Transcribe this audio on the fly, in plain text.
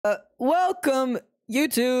Welcome,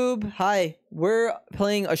 YouTube. Hi, we're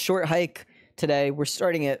playing a short hike today. We're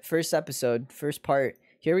starting it. First episode, first part.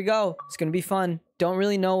 Here we go. It's gonna be fun. Don't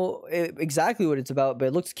really know exactly what it's about, but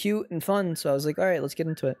it looks cute and fun. So I was like, all right, let's get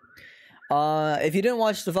into it. If you didn't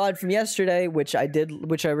watch the VOD from yesterday, which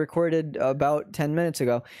I recorded about 10 minutes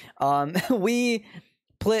ago, we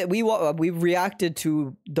reacted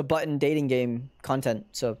to the Button dating game content,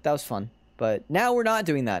 so that was fun. But now we're not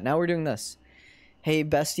doing that. Now we're doing this. Hey,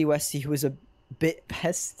 bestie Westy, who was a bit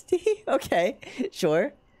pesty. Okay,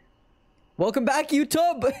 sure. Welcome back,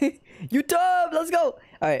 YouTube. YouTube, let's go.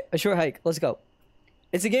 All right, a short hike. Let's go.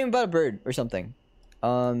 It's a game about a bird or something.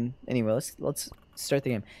 Anyway, let's start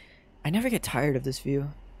the game. I never get tired of this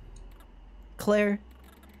view. Claire,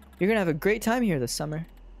 you're gonna have a great time here this summer.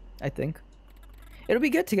 I think it'll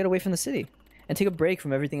be good to get away from the city and take a break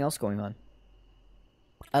from everything else going on.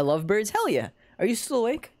 I love birds. Hell yeah. Are you still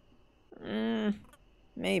awake?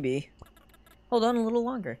 Maybe. Hold on a little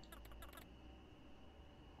longer.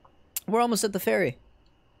 We're almost at the ferry.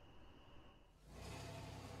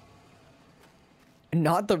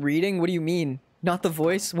 Not the reading? What do you mean? Not the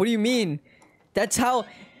voice? What do you mean? That's how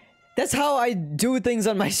I do things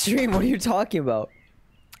on my stream. What are you talking about?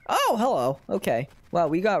 Oh, hello. Okay. Wow,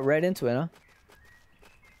 we got right into it, huh?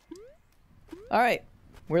 Alright.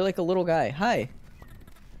 We're like a little guy. Hi.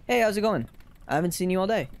 Hey, how's it going? I haven't seen you all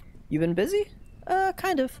day. You been busy?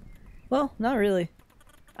 Kind of. Well, not really.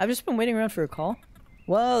 I've just been waiting around for a call.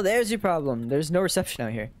 Well, there's your problem. There's no reception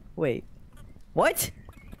out here. Wait. What?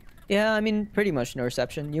 Yeah, I mean, pretty much no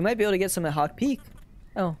reception. You might be able to get some at Hawk Peak.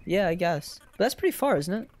 Oh, yeah, I guess. But that's pretty far,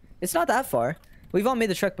 isn't it? It's not that far. We've all made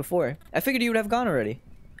the trek before. I figured you would have gone already.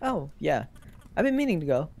 Oh, yeah. I've been meaning to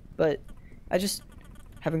go, but I just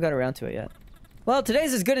haven't got around to it yet. Well,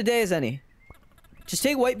 today's as good a day as any. Just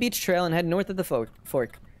take White Beach Trail and head north of the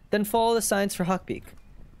fork. Then follow the signs for Hawk Peak.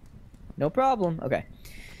 No problem. Okay.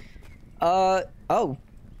 Oh.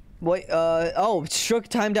 Wait, oh, Shook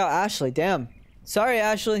timed out Ashley. Damn. Sorry,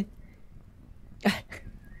 Ashley.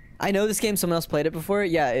 I know this game, someone else played it before.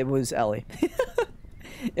 Yeah, it was Ellie.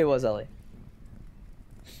 It was Ellie.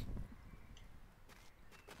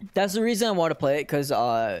 That's the reason I want to play it, because,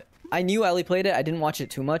 I knew Ellie played it. I didn't watch it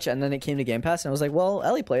too much, and then it came to Game Pass, and I was like, well,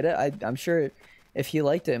 Ellie played it. I'm sure if he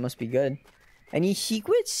liked it, it must be good. Any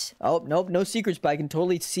secrets? Oh, nope, no secrets, but I can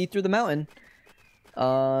totally see through the mountain.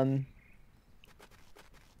 I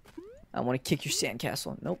want to kick your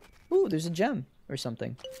sandcastle. Nope. Ooh, there's a gem or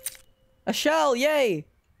something. A shell, yay!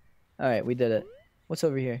 Alright, we did it. What's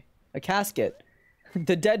over here? A casket.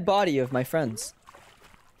 The dead body of my friends.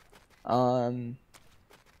 Doesn't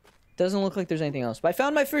look like there's anything else. But I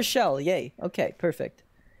found my first shell, yay. Okay, perfect.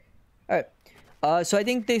 Alright. So I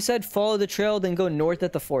think they said follow the trail, then go north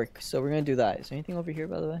at the fork. So we're gonna do that. Is there anything over here,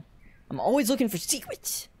 by the way? I'm always looking for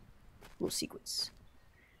secrets. Little secrets.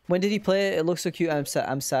 When did he play it? It looks so cute. I'm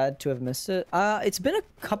sad to have missed it. It's been a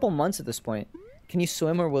couple months at this point. Can you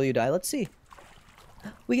swim or will you die? Let's see.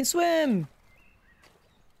 We can swim.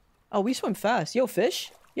 Oh, we swim fast. Yo,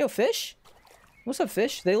 fish. Yo, fish. What's up,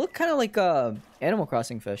 fish? They look kind of like Animal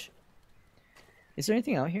Crossing fish. Is there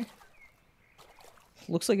anything out here?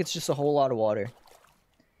 Looks like it's just a whole lot of water.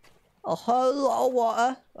 A whole lot of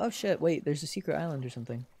water. Oh shit, wait, there's a secret island or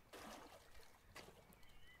something.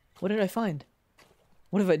 What did I find?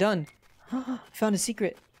 What have I done? I found a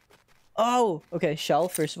secret. Oh, okay, shell,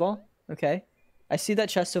 first of all. Okay. I see that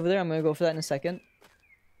chest over there. I'm gonna go for that in a second.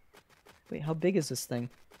 Wait, how big is this thing?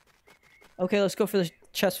 Okay, let's go for the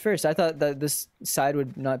chest first. I thought that this side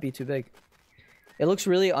would not be too big. It looks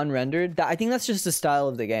really unrendered. I think that's just the style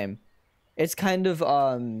of the game. It's kind of,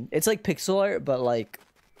 it's like pixel art, but like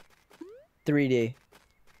 3D.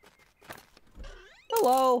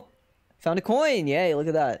 Hello! Found a coin! Yay, look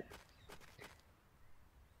at that.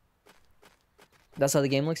 That's how the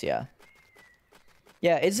game looks? Yeah.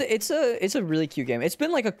 Yeah, it's a really cute game. It's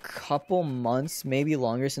been like a couple months, maybe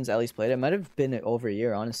longer since Ellie's played it. It might have been over a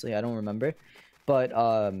year, honestly. I don't remember. But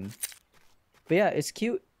yeah, it's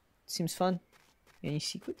cute. Seems fun. Any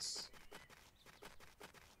secrets?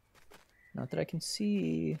 Not that I can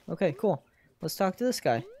see. Okay, cool. Let's talk to this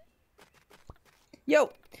guy.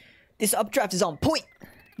 Yo! This updraft is on point!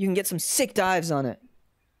 You can get some sick dives on it.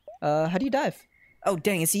 How do you dive? Oh,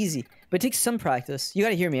 dang, it's easy. But it takes some practice. You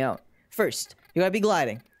gotta hear me out. First, you gotta be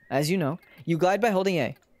gliding. As you know, you glide by holding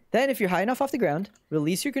A. Then, if you're high enough off the ground,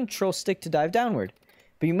 release your control stick to dive downward.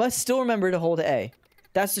 But you must still remember to hold A.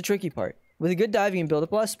 That's the tricky part. With a good dive, you can build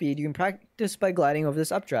up a lot of speed. You can practice by gliding over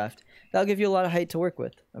this updraft. That'll give you a lot of height to work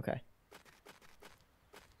with. Okay.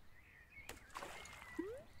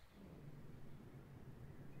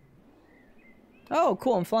 Oh,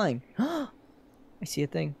 cool, I'm flying. I see a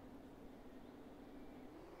thing.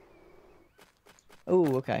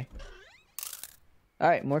 Oh, okay.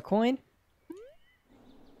 Alright, more coin.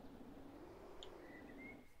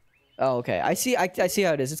 Oh, okay. I see how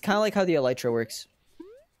it is. It's kind of like how the Elytra works.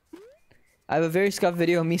 I have a very scuffed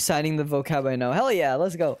video of me signing the vocab I know. Hell yeah,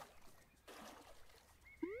 let's go.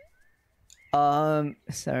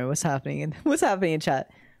 Sorry, what's happening in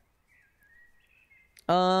chat?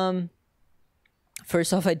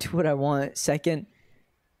 First off, I do what I want. Second,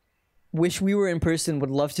 wish we were in person. Would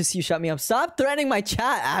love to see you shut me up. Stop threatening my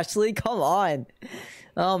chat, Ashley. Come on.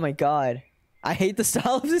 Oh my god. I hate the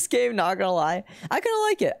style of this game, not gonna lie. I kinda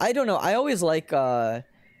like it. I don't know. I always like I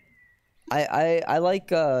like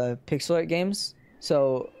pixel art games.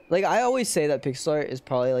 So like I always say that pixel art is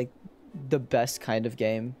probably like the best kind of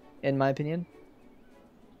game in my opinion.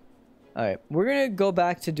 Alright, we're gonna go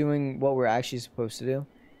back to doing what we're actually supposed to do.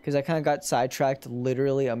 Because I kind of got sidetracked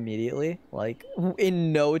literally immediately. Like,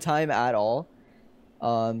 in no time at all.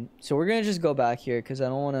 So we're gonna just go back here because I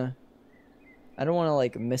don't wanna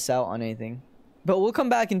like miss out on anything. But we'll come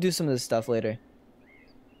back and do some of this stuff later.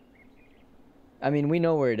 I mean, we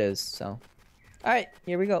know where it is, so. Alright,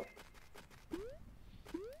 here we go.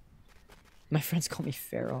 My friends call me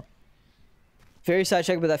Pharaoh. Very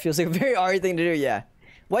sidetracked, but that feels like a very hard thing to do, yeah.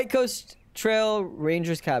 White Coast Trail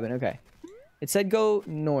Ranger's Cabin, okay. It said go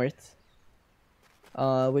north.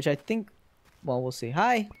 Which I think, well, we'll see.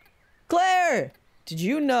 Hi! Claire! Did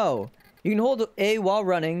you know you can hold A while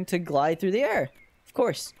running to glide through the air? Of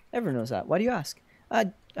course. Everyone knows that. Why do you ask?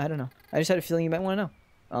 I don't know. I just had a feeling you might want to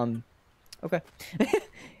know. Okay.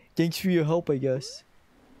 Thanks for your help, I guess.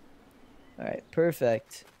 Alright,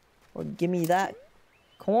 perfect. Well, give me that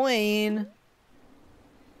coin.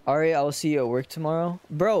 Ari, I will see you at work tomorrow.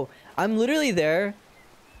 Bro, I'm literally there.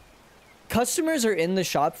 Customers are in the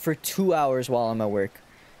shop for 2 hours while I'm at work.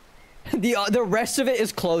 The rest of it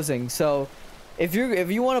is closing. So, if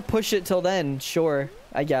you want to push it till then, sure,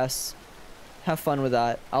 I guess. Have fun with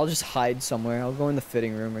that. I'll just hide somewhere. I'll go in the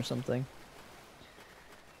fitting room or something.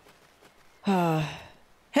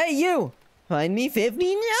 Hey, you! Find me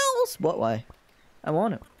 15 else. What? Why? I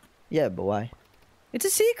want it. Yeah, but why? It's a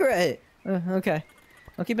secret. Okay.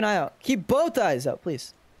 I'll keep an eye out. Keep both eyes out,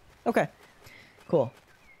 please. Okay. Cool.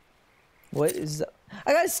 What is that?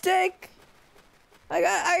 I got a stick! I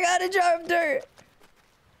got a jar of dirt!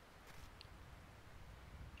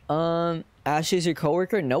 Ashley's your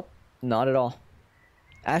coworker? Nope. Not at all.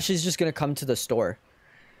 Ashley's just gonna come to the store.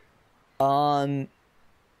 Alright,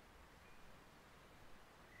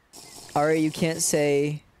 you can't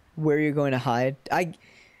say where you're going to hide.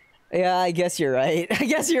 Yeah, I guess you're right. I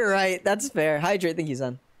guess you're right. That's fair. Hydrate, thank you,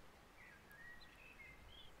 son.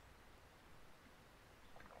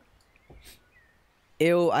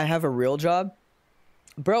 Ew, I have a real job?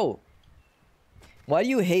 Bro, why do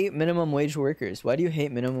you hate minimum wage workers? Why do you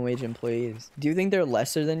hate minimum wage employees? Do you think they're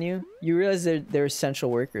lesser than you? You realize they're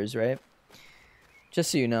essential workers, right?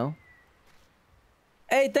 Just so you know.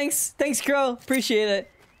 Hey, thanks, Crow. Appreciate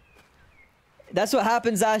it. That's what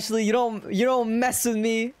happens, Ashley. You don't mess with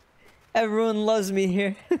me. Everyone loves me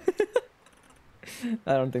here.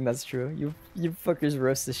 I don't think that's true. You fuckers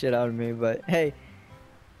roast the shit out of me, but hey,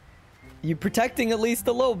 you protecting at least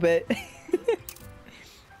a little bit.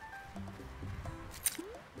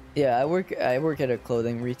 Yeah, I work at a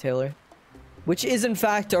clothing retailer, which is in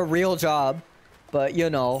fact a real job, but you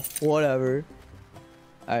know, whatever.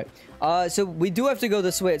 All right. So we do have to go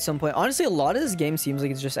this way at some point. Honestly, a lot of this game seems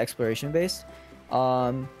like it's just exploration based.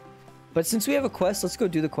 But since we have a quest, let's go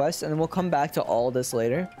do the quest, and then we'll come back to all this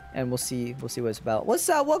later, and we'll see what it's about. What's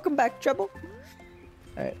up? Welcome back, Trouble.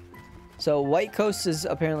 All right. So White Coast is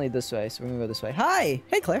apparently this way, so we're gonna go this way. Hi,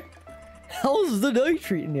 hey Claire. How's the day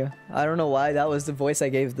treating you? I don't know why that was the voice I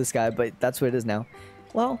gave this guy, but that's what it is now.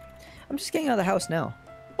 Well, I'm just getting out of the house now.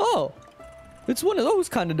 Oh, it's one of those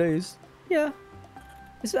kind of days. Yeah.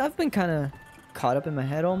 I've been kind of caught up in my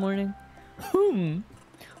head all morning.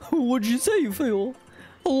 What'd you say you feel?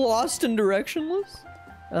 Lost and directionless?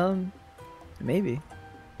 Maybe.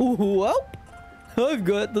 Well, I've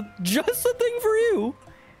got just the thing for you.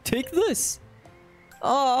 Take this.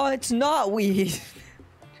 Oh, it's not weed.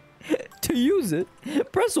 To use it,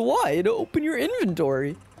 press Y to open your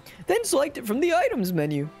inventory. Then select it from the items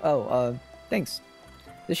menu. Oh, thanks.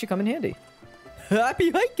 This should come in handy.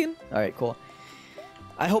 Happy hiking. All right, cool.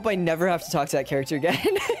 I hope I never have to talk to that character again,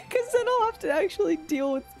 because then I'll have to actually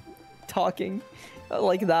deal with talking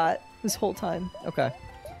like that this whole time. Okay.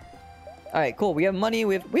 All right, cool. We have money.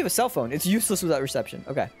 We have a cell phone. It's useless without reception.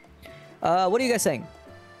 Okay. What are you guys saying?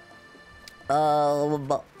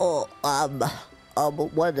 What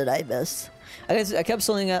did I miss? I kept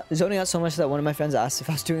zoning out so much that one of my friends asked if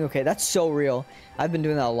I was doing okay. That's so real. I've been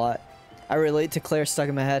doing that a lot. I relate to Claire stuck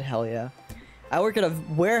in my head. Hell yeah. I work at a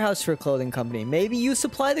warehouse for a clothing company. Maybe you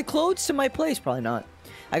supply the clothes to my place. Probably not.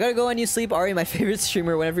 I gotta go on you sleep. Ari, my favorite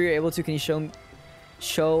streamer. Whenever you're able to, can you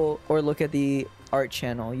show or look at the art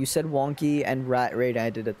channel? You said Wonky and Rat Raid. I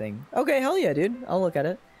did a thing. Okay, hell yeah, dude. I'll look at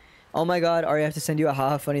it. Oh my god, Ari, I have to send you a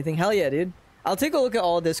haha funny thing. Hell yeah, dude. I'll take a look at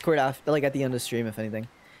all Discord after, like, at the end of the stream, if anything.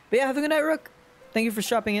 But yeah, have a good night, Rook. Thank you for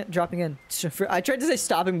dropping in. I tried to say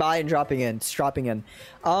stopping by and dropping in.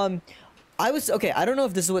 Okay, I don't know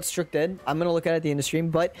if this is what Strook did. I'm gonna look at it at the end of the stream,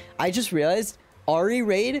 but I just realized Ari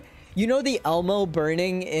Raid, you know the Elmo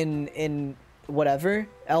burning in whatever?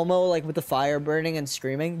 Elmo, like, with the fire burning and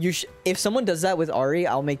screaming? If someone does that with Ari,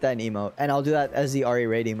 I'll make that an emote, and I'll do that as the Ari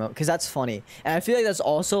Raid emote, because that's funny. And I feel like that's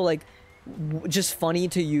also, like, just funny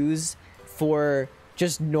to use for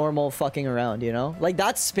just normal fucking around, you know? Like,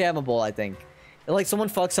 that's spammable, I think. Like, someone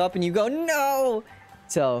fucks up and you go, no!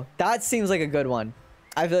 So, that seems like a good one.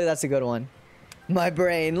 I feel like that's a good one. My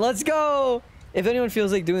brain, let's go! If anyone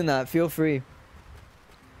feels like doing that, feel free.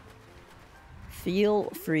 Feel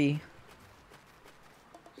free.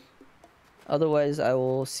 Otherwise, I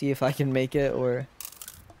will see if I can make it or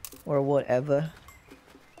whatever.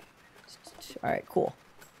 Alright, cool.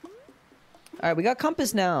 Alright, we got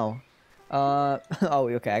compass now. Oh,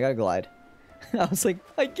 okay, I gotta glide. I was like,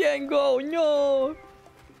 I can't go, no!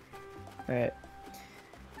 Alright.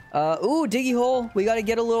 Ooh, diggy hole. We gotta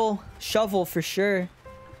get a little shovel for sure.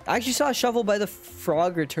 I actually saw a shovel by the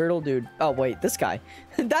frog or turtle dude. Oh, wait, this guy.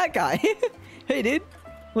 That guy. Hey, dude.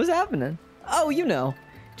 What's happening? Oh, you know.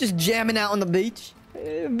 Just jamming out on the beach.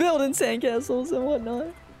 Building sandcastles and whatnot.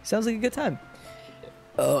 Sounds like a good time.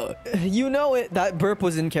 You know it. That burp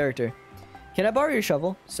was in character. Can I borrow your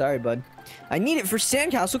shovel? Sorry, bud. I need it for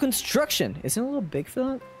sandcastle construction. Isn't it a little big for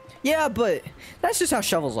that? Yeah, but that's just how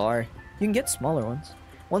shovels are. You can get smaller ones.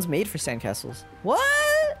 One's made for sandcastles.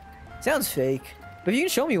 What? Sounds fake. But if you can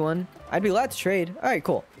show me one, I'd be glad to trade. Alright,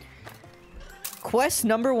 cool. Quest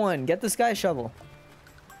number 1. Get this guy a shovel.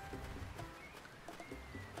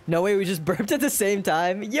 No way, we just burped at the same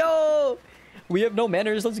time. Yo! We have no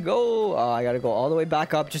manners. Let's go. Oh, I gotta go all the way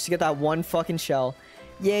back up just to get that one fucking shell.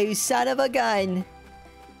 You son of a gun.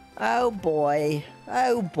 Oh, boy.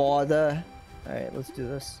 Oh, bother. Alright, let's do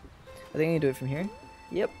this. I think I can do it from here.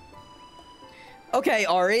 Yep. Okay,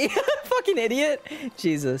 Ari. Fucking idiot.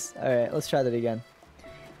 Jesus. Alright, let's try that again.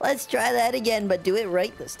 Let's try that again, but do it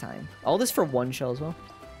right this time. All this for one shell as well.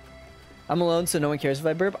 I'm alone, so no one cares if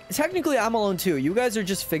I burp. Technically, I'm alone too. You guys are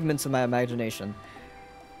just figments of my imagination.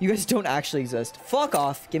 You guys don't actually exist. Fuck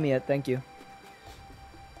off. Give me it. Thank you.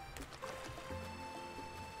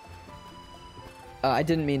 I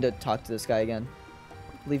didn't mean to talk to this guy again.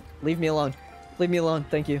 Leave me alone. Leave me alone.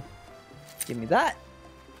 Thank you. Give me that.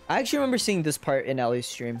 I actually remember seeing this part in Ellie's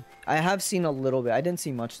stream. I have seen a little bit. I didn't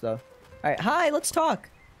see much, though. Alright, hi, let's talk.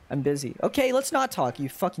 I'm busy. Okay, let's not talk, you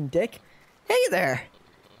fucking dick. Hey there.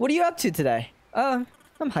 What are you up to today? I'm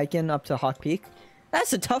hiking up to Hawk Peak.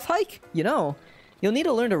 That's a tough hike. You know, you'll need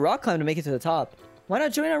to learn to rock climb to make it to the top. Why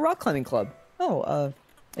not join a rock climbing club? Oh,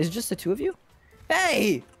 is it just the two of you?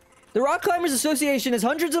 Hey! The Rock Climbers Association has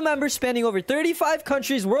hundreds of members spanning over 35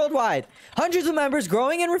 countries worldwide. Hundreds of members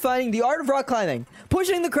growing and refining the art of rock climbing,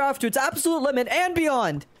 pushing the craft to its absolute limit and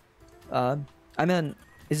beyond. I mean,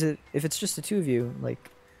 if it's just the two of you,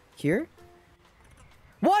 like, here?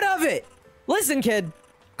 What of it? Listen, kid.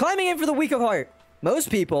 Climbing in for the weak of heart. Most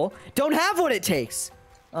people don't have what it takes.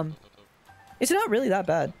 It's not really that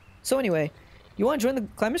bad. So anyway, you want to join the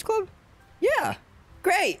Climbers Club? Yeah.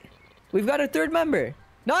 Great. We've got a third member.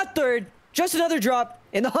 Not third, just another drop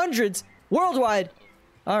in the hundreds worldwide.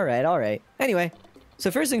 All right. Anyway,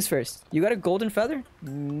 so first things first. You got a golden feather?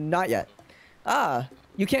 Not yet. Ah,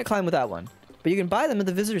 you can't climb with that one. But you can buy them at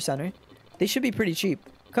the visitor center. They should be pretty cheap.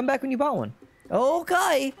 Come back when you bought one.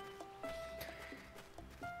 Okay.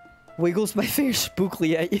 Wiggles my finger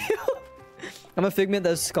spookily at you. I'm a figment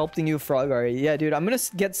that's sculpting you, Frog Ari. Yeah, dude, I'm gonna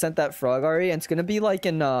get sent that Frog Ari, and it's gonna be like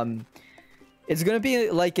in, it's gonna be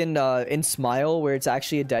like in Smile, where it's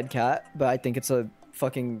actually a dead cat, but I think it's a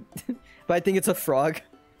fucking... but I think it's a frog.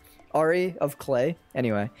 Ari of clay.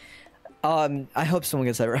 Anyway. I hope someone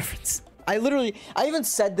gets that reference. I even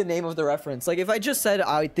said the name of the reference. Like, if I just said,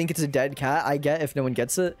 I think it's a dead cat, I get if no one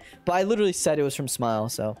gets it. But I literally said it was from Smile,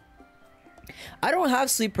 so... I don't have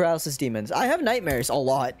sleep paralysis demons. I have nightmares a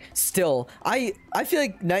lot. Still. I feel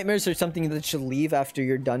like nightmares are something that should leave after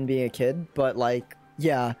you're done being a kid, but like...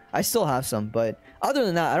 Yeah, I still have some, but other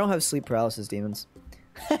than that, I don't have sleep paralysis demons.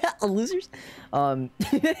 Losers?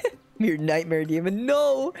 Your nightmare demon.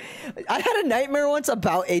 No, I had a nightmare once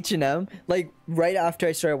about H&M, like right after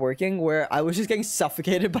I started working, where I was just getting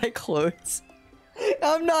suffocated by clothes.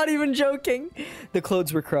 I'm not even joking. The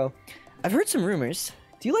clothes were crow. I've heard some rumors.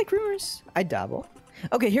 Do you like rumors? I dabble.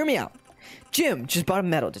 Okay, hear me out. Jim just bought a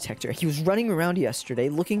metal detector. He was running around yesterday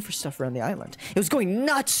looking for stuff around the island. It was going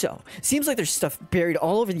nuts. So seems like there's stuff buried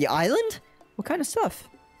all over the island. What kind of stuff?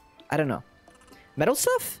 I don't know. Metal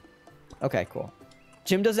stuff? Okay, cool.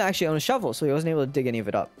 Jim doesn't actually own a shovel, so he wasn't able to dig any of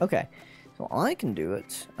it up. Okay, so I can do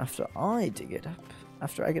it after I dig it up.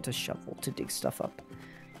 After I get a shovel to dig stuff up.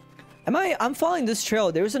 I'm following this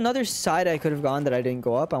trail. There was another side I could have gone that I didn't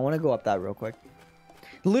go up. I want to go up that real quick.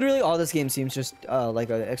 Literally all this game seems just like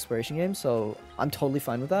an exploration game, so I'm totally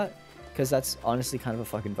fine with that. Because that's honestly kind of a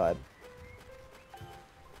fucking vibe.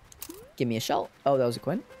 Give me a shell. Oh, that was a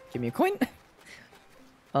coin. Give me a coin.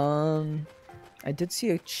 I did see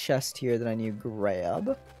a chest here that I need to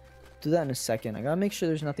grab. Do that in a second. I gotta make sure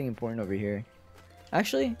there's nothing important over here.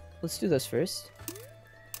 Actually, let's do this first.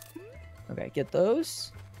 Okay, get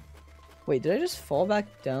those. Wait, did I just fall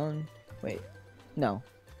back down? Wait, no.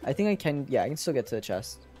 I think I can, yeah, I can still get to the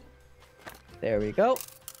chest. There we go.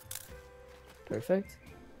 Perfect.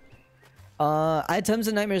 I had tons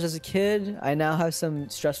of nightmares as a kid. I now have some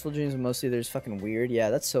stressful dreams, but mostly they're just fucking weird. Yeah,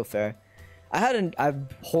 that's so fair. I had a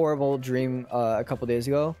horrible dream a couple days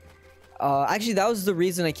ago. Actually, that was the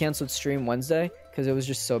reason I canceled stream Wednesday, because it was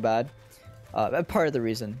just so bad. Part of the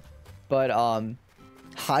reason. But,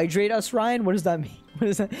 hydrate us, Ryan? What does that mean? What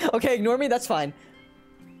is that? Okay, ignore me. That's fine.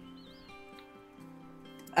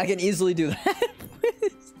 I can easily do that.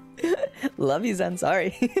 Love you, Zen.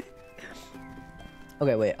 Sorry.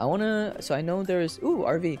 Okay, wait. I wanna. So I know there's. Ooh,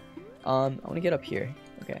 RV. I wanna get up here.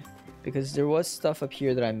 Okay, because there was stuff up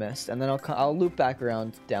here that I missed, and then I'll loop back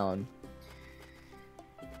around down.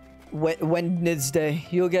 Wednesday.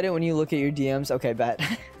 You'll get it when you look at your DMs. Okay, bet.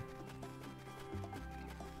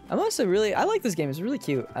 I'm also really. I like this game. It's really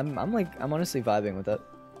cute. I'm honestly vibing with it.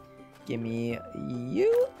 Give me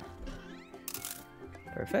you.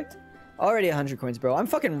 Perfect. Already 100 coins, bro. I'm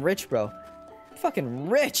fucking rich, bro. Fucking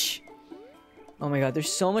rich. Oh my god,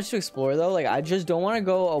 there's so much to explore, though. Like, I just don't want to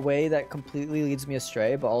go a way that completely leads me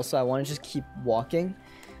astray, but also I want to just keep walking.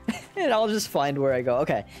 And I'll just find where I go.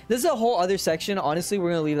 Okay, this is a whole other section. Honestly, we're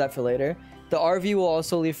going to leave that for later. The RV will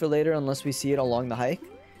also leave for later unless we see it along the hike.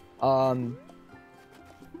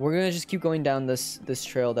 We're going to just keep going down this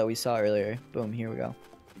trail that we saw earlier. Boom, here we go.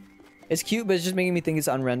 It's cute, but it's just making me think it's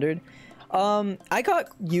unrendered. I got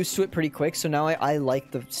used to it pretty quick, so now I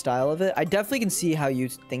like the style of it. I definitely can see how you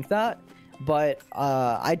think that, but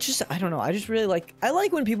I don't know. I just really like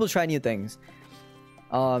when people try new things.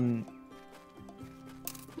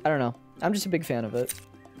 I don't know. I'm just a big fan of it.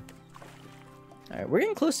 Alright, we're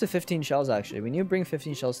getting close to 15 shells, actually. We need to bring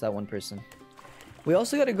 15 shells to that one person. We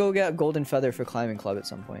also got to go get a golden feather for climbing club at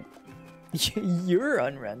some point. You're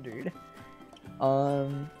unrendered.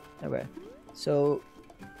 Okay. So,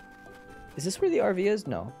 is this where the RV is?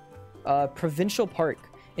 No. Provincial Park.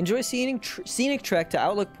 Enjoy scenic trek to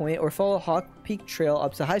Outlook Point or follow Hawk Peak Trail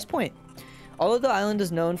up to the highest point. Although the island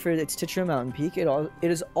is known for its titular mountain peak, it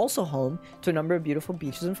is also home to a number of beautiful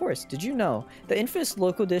beaches and forests. Did you know the infamous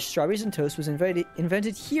local dish strawberries and toast was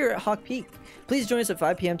invented here at Hawk Peak? Please join us at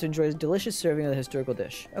 5 p.m. to enjoy a delicious serving of the historical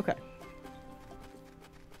dish. Okay.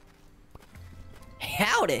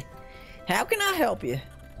 Howdy! How can I help you?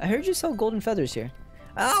 I heard you sell golden feathers here.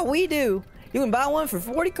 Oh, we do! You can buy one for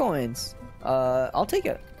 40 coins. I'll take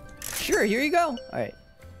it. Sure, here you go. Alright.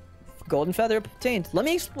 Golden feather obtained. Let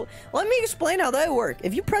me explain how they work.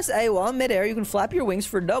 If you press A while in midair, you can flap your wings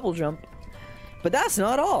for a double jump. But that's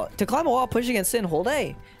not all. To climb a wall, push against it and hold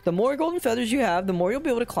A. The more golden feathers you have, the more you'll be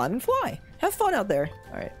able to climb and fly. Have fun out there.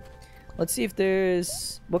 Alright. Let's see if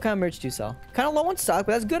there's... What kind of merch do you sell? Kind of low on stock,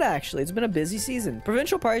 but that's good actually. It's been a busy season.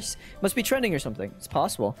 Provincial parts must be trending or something. It's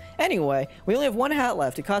possible. Anyway, we only have one hat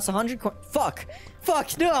left. It costs 100 Fuck!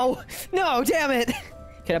 Fuck! No! No! Damn it!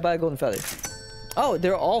 Can I buy a golden feather? Oh,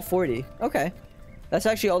 they're all 40. Okay. That's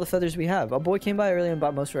actually all the feathers we have. A boy came by earlier and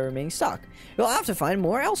bought most of our remaining stock. You'll have to find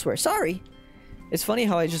more elsewhere. Sorry. It's funny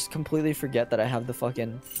how I just completely forget that I have the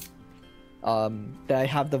fucking... that I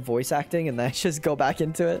have the voice acting and then I just go back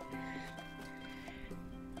into it.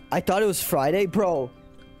 I thought it was Friday. Bro,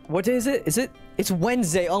 what day is it? It's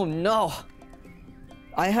Wednesday. Oh no.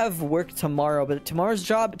 I have work tomorrow, but tomorrow's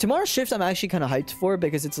shift I'm actually kind of hyped for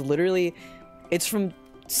because it's literally... It's from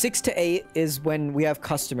 6 to 8 is when we have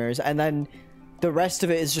customers, and then the rest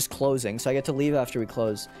of it is just closing, so I get to leave after we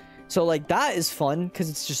close. So like that is fun because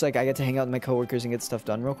it's just like I get to hang out with my coworkers and get stuff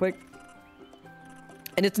done real quick.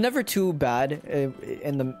 And it's never too bad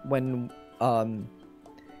when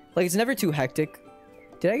Like, it's never too hectic.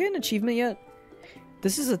 Did I get an achievement yet?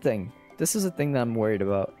 This is a thing. This is a thing that I'm worried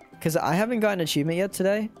about. Because I haven't gotten an achievement yet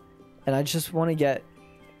today. And I just want to get...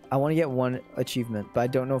 I want to get one achievement, but I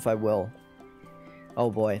don't know if I will. Oh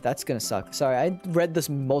boy, that's gonna suck. Sorry, I read this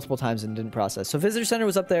multiple times and didn't process. So Visitor Center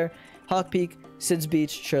was up there. Hawk Peak, Sid's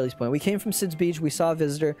Beach, Shirley's Point. We came from Sid's Beach. We saw a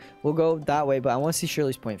visitor. We'll go that way, but I want to see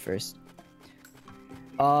Shirley's Point first.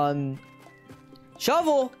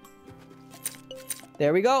 Shovel!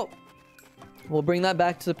 There we go. We'll bring that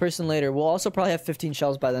back to the person later. We'll also probably have 15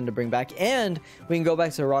 shells by then to bring back. And we can go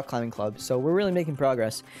back to the rock climbing club. So we're really making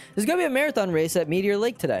progress. There's going to be a marathon race at Meteor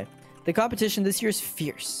Lake today. The competition this year is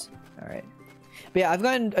fierce. Alright. But yeah, I've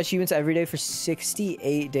gotten achievements every day for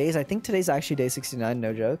 68 days. I think today's actually day 69,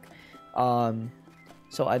 no joke.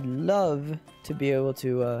 So I'd love to be able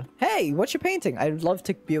to... Hey, what's your painting? I'd love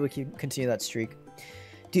to be able to continue that streak.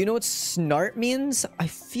 Do you know what snart means? I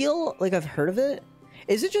feel like I've heard of it.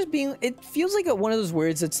 Is it just being... It feels like one of those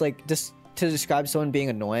words that's like just to describe someone being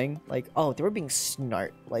annoying. Like, oh, they were being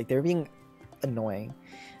snart. Like, they were being annoying.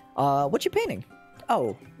 What you painting?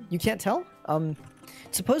 Oh, you can't tell?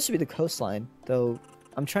 It's supposed to be the coastline, though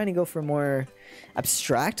I'm trying to go for a more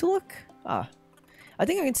abstract look. Ah, I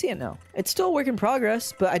think I can see it now. It's still a work in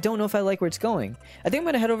progress, but I don't know if I like where it's going. I think I'm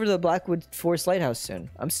going to head over to the Blackwood Forest Lighthouse soon.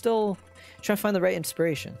 I'm still trying to find the right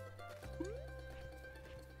inspiration.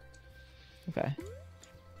 Okay.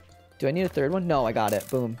 Do I need a third one? No, I got it.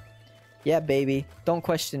 Boom. Yeah, baby. Don't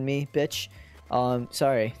question me, bitch.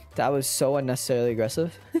 Sorry. That was so unnecessarily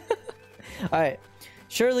aggressive. Alright.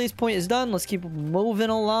 Shirley's Point is done. Let's keep moving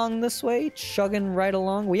along this way. Chugging right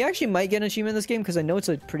along. We actually might get an achievement in this game because I know it's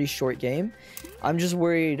a pretty short game. I'm just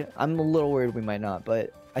worried. I'm a little worried we might not,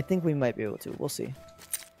 but I think we might be able to. We'll see.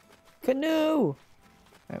 Canoe!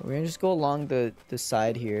 Alright, we're gonna just go along the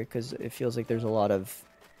side here because it feels like there's a lot of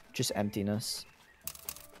just emptiness.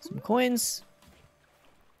 Some coins.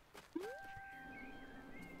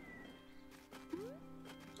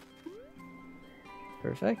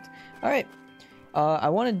 Perfect. Alright. I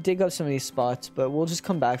want to dig up some of these spots, but we'll just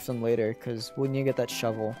come back to them later because we need to get that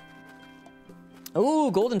shovel.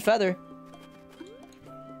 Ooh, golden feather.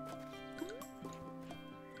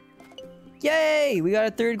 Yay! We got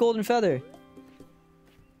a third golden feather.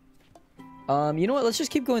 You know what? Let's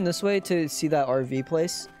just keep going this way to see that RV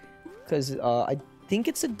place. Because I think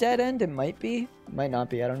it's a dead end. It might be. Might not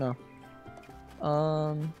be. I don't know.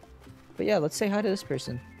 But yeah, let's say hi to this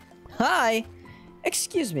person. Hi!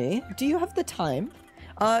 Excuse me, do you have the time?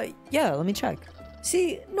 Yeah, let me check.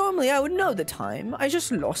 See, normally I would know the time. I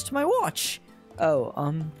just lost my watch.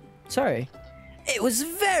 Oh, sorry. It was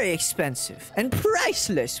very expensive and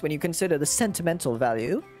priceless when you consider the sentimental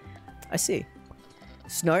value. I see.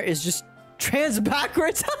 Snart is just trans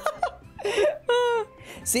backwards.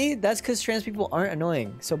 See, that's because trans people aren't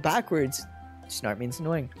annoying. So backwards, snart means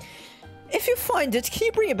annoying. If you find it, can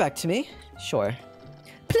you bring it back to me? Sure.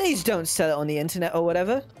 Please don't sell it on the internet or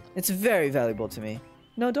whatever. It's very valuable to me.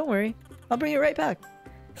 No, don't worry. I'll bring it right back.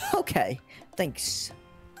 Okay, thanks.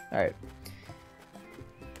 Alright.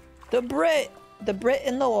 The Brit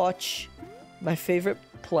and the Watch. My favorite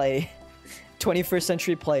play. 21st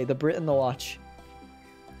century play. The Brit and the Watch.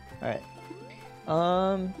 Alright.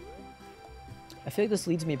 I feel like this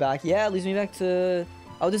leads me back. Yeah, it leads me back to...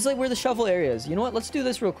 Oh, this is like where the shovel area is. You know what? Let's do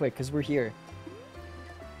this real quick because we're here.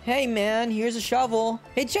 Hey, man, here's a shovel.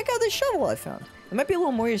 Hey, check out this shovel I found. It might be a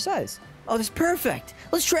little more your size. Oh, that's perfect.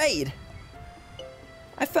 Let's trade.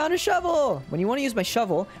 I found a shovel. When you want to use my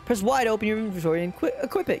shovel, press Y to open your inventory and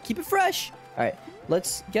equip it. Keep it fresh. All right,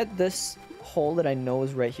 let's get this hole that I know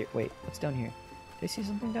is right here. Wait, what's down here? Did I see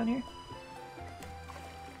something down here?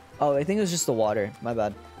 Oh, I think it was just the water. My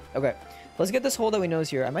bad. Okay, let's get this hole that we know is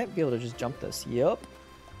here. I might be able to just jump this. Yup.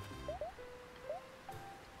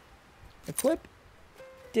 Equip.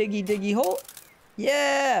 Diggy diggy hole.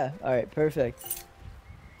 Yeah! Alright, perfect.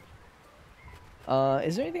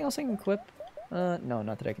 Is there anything else I can equip? No,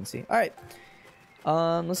 not that I can see. Alright.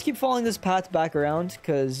 Let's keep following this path back around,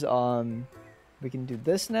 because, we can do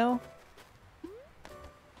this now.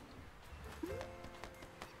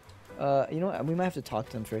 You know what? We might have to talk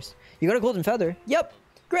to them first. You got a golden feather? Yep!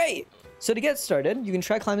 Great! So to get started, you can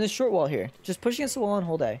try climbing this short wall here. Just push against the wall and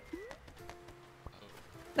hold A.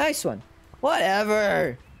 Nice one.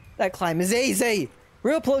 Whatever. That climb is easy.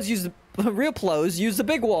 Real pros use the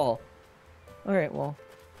big wall. All right, well.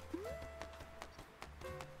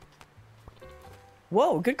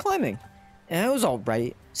 Whoa, good climbing. Yeah, it was all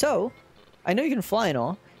right. So, I know you can fly and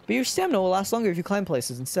all, but your stamina will last longer if you climb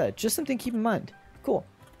places instead. Just something to keep in mind. Cool.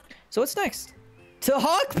 So what's next? To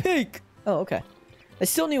Hawk Peak. Oh, okay. I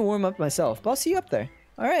still need to warm up myself, but I'll see you up there.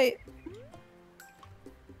 All right.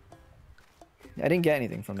 I didn't get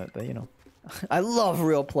anything from it, but you know. I love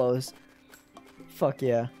real plos. Fuck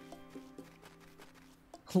yeah.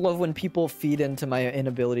 Love when people feed into my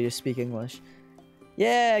inability to speak English.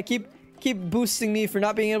 Yeah, keep boosting me for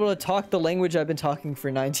not being able to talk the language I've been talking for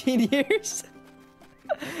 19 years.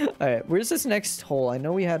 Alright, where's this next hole? I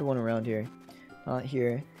know we had one around here. Not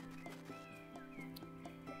here.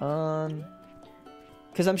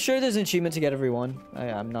 Because I'm sure there's an achievement to get every one.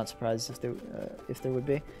 I'm not surprised if there would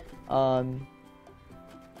be.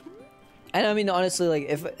 And I mean, honestly, like,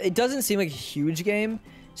 if it doesn't seem like a huge game,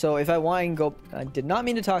 so if I want, I can go. I did not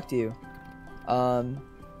mean to talk to you.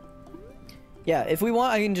 Yeah, if we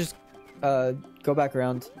want, I can just go back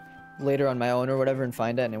around later on my own or whatever and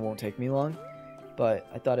find it, and it won't take me long. But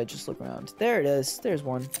I thought I'd just look around. There it is. There's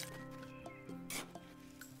one.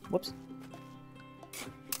 Whoops.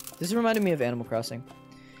 This reminded me of Animal Crossing.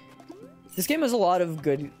 This game has a lot of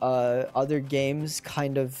good other games,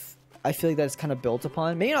 kind of. I feel like that's kind of built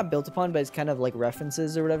upon. Maybe not built upon, but it's kind of like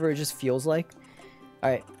references or whatever. It just feels like.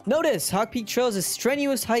 Alright. Notice! Hawk Peak Trail is a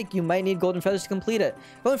strenuous hike. You might need golden feathers to complete it.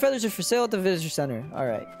 Golden feathers are for sale at the visitor center.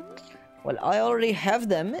 Alright. Well, I already have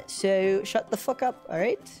them, so shut the fuck up,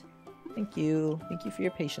 alright? Thank you. Thank you for your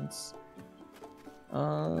patience.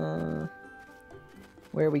 Where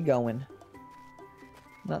are we going?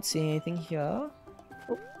 Not seeing anything here. Oh,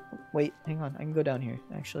 wait, hang on. I can go down here,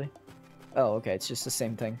 actually. Oh, okay. It's just the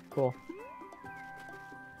same thing. Cool.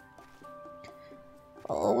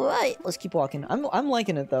 Alright, let's keep walking. I'm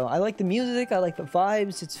liking it, though. I like the music. I like the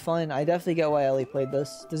vibes. It's fun. I definitely get why Ellie played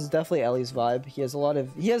this. This is definitely Ellie's vibe. He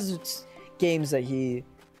has games that he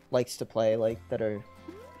likes to play, like, that are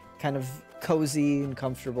kind of cozy and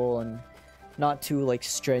comfortable and not too, like,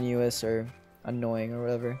 strenuous or annoying or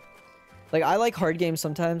whatever. Like, I like hard games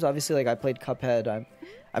sometimes. Obviously, like, I played Cuphead. I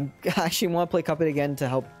actually want to play Cuphead again to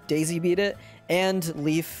help Daisy beat it. And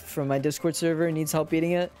Leaf from my Discord server needs help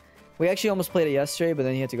beating it. We actually almost played it yesterday, but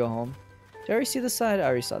then he had to go home. Did I already see this side? I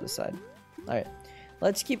already saw this side. Alright.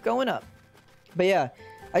 Let's keep going up. But yeah,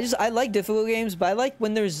 I like difficult games, but I like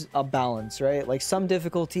when there's a balance, right? Like, some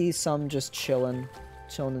difficulty, some just chilling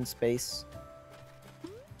in space.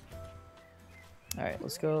 Alright,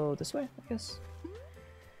 let's go this way, I guess.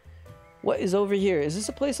 What is over here? Is this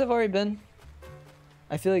a place I've already been?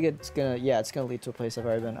 I feel like it's gonna lead to a place I've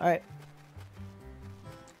already been. Alright.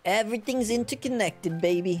 Everything's interconnected,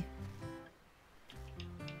 baby.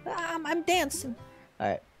 I'm dancing.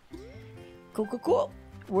 Alright. Cool.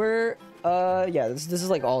 We're, yeah, this is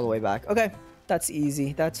like all the way back. Okay. That's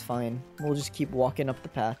easy. That's fine. We'll just keep walking up the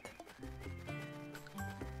path.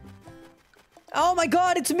 Oh my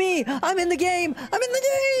god, it's me! I'm in the game! I'm in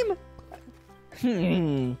the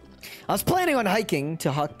game! I was planning on hiking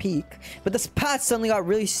to Hawk Peak, but this path suddenly got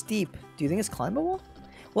really steep. Do you think it's climbable?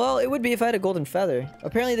 Well, it would be if I had a golden feather.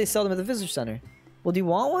 Apparently they sell them at the visitor center. Well, do you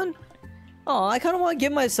want one? Oh, I kind of want to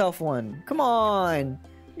give myself one. Come on.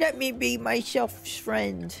 Let me be myself's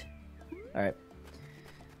friend. Alright.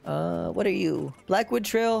 What are you? Blackwood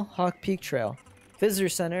Trail, Hawk Peak Trail. Visitor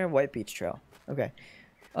Center, White Beach Trail. Okay.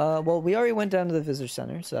 Well, we already went down to the visitor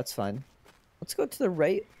center, so that's fine. Let's go to the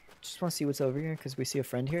right. Just want to see what's over here, because we see a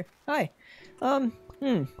friend here. Hi. Hi.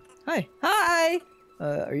 Hi!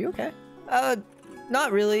 Are you okay?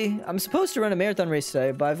 Not really. I'm supposed to run a marathon race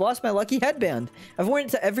today, but I've lost my lucky headband. I've worn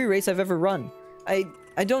it to every race I've ever run. I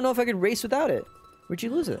don't know if I could race without it. Where'd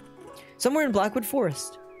you lose it? Somewhere in Blackwood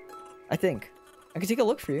Forest. I think. I could take a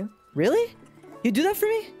look for you. Really? You do that for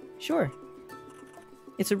me? Sure.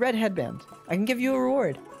 It's a red headband. I can give you a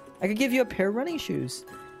reward. I could give you a pair of running shoes.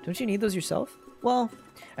 Don't you need those yourself? Well,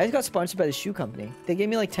 I just got sponsored by the shoe company. They gave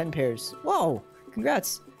me like 10 pairs. Whoa!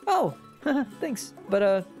 Congrats. Oh, thanks.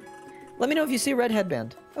 But, let me know if you see a red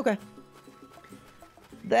headband. Okay.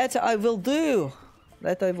 That I will do.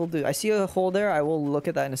 That I will do. I see a hole there. I will look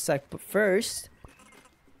at that in a sec. But first,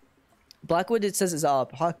 Blackwood, it says, is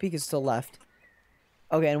up. Hawk Peak is to the left.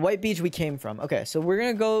 Okay, and White Beach we came from. Okay, so we're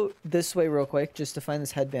gonna go this way real quick, just to find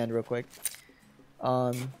this headband real quick.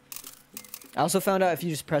 I also found out if you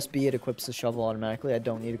just press B, it equips the shovel automatically. I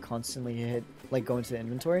don't need to constantly hit, like, go into the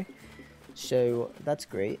inventory. So, that's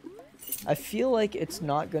great. I feel like it's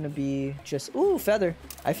not gonna be just... Ooh, feather!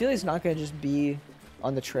 I feel like it's not gonna just be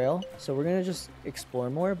on the trail. So we're gonna just explore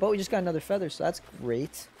more. But we just got another feather, so that's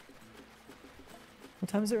great. What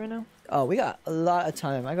time is it right now? Oh, we got a lot of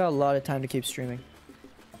time. I got a lot of time to keep streaming.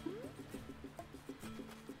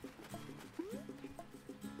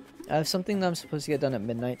 I have something that I'm supposed to get done at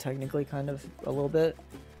midnight, technically, kind of, a little bit.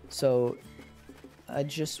 So, I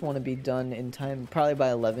just want to be done in time, probably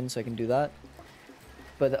by 11, so I can do that.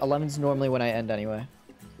 But 11's normally when I end anyway.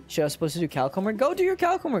 Shit, I was supposed to do calc homework? Go do your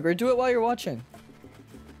calc homework, or do it while you're watching.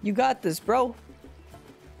 You got this, bro.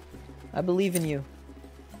 I believe in you.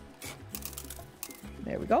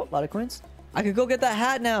 There we go. A lot of coins. I could go get that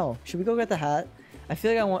hat now. Should we go get the hat? I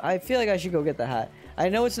feel like I feel like I should go get the hat. I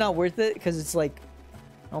know it's not worth it because it's like,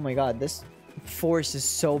 oh my god, this forest is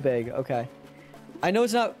so big. Okay. I know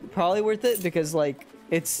it's not probably worth it because like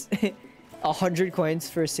it's 100 coins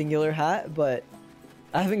for a singular hat, but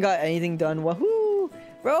I haven't got anything done. Woohoo!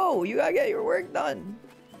 Bro, you gotta get your work done.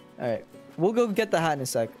 All right. We'll go get the hat in a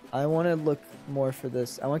sec. I want to look more for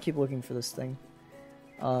this. I want to keep looking for this thing.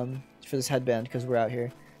 For this headband because we're out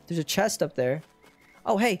here. There's a chest up there.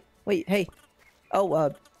 Oh, hey. Wait, hey.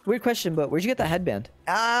 Oh, weird question, but where'd you get that headband?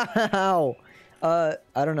 Ow! I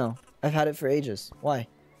don't know. I've had it for ages. Why?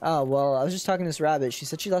 Oh, well, I was just talking to this rabbit. She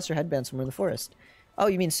said she lost her headband somewhere in the forest. Oh,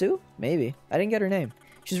 you mean Sue? Maybe. I didn't get her name.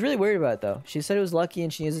 She's really worried about it, though. She said it was lucky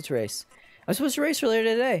and she needs it to race. I'm supposed to race her later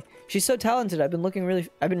today. She's so talented. I've been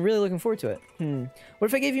really looking forward to it. What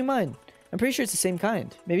if I gave you mine? I'm pretty sure it's the same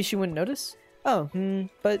kind. Maybe she wouldn't notice? Oh,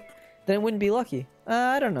 but then it wouldn't be lucky.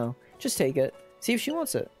 I don't know. Just take it. See if she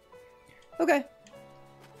wants it. Okay.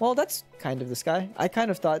 Well, that's kind of this guy. I kind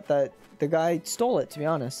of thought that the guy stole it, to be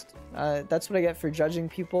honest. That's what I get for judging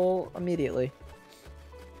people immediately.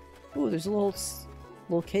 Ooh, there's a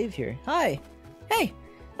little cave here. Hi. Hey.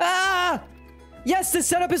 Ah! Yes, this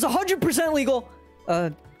setup is 100% legal.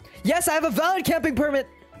 Yes, I have a valid camping permit.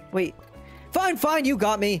 Wait. Fine, you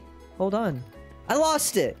got me. Hold on. I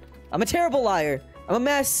lost it. I'm a terrible liar. I'm a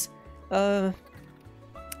mess.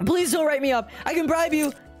 Please don't write me up. I can bribe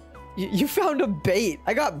you. You found a bait.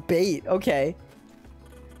 I got bait. Okay.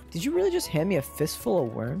 Did you really just hand me a fistful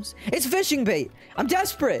of worms? It's fishing bait. I'm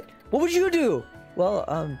desperate. What would you do? Well,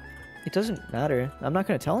 it doesn't matter. I'm not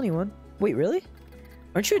gonna tell anyone. Wait, really?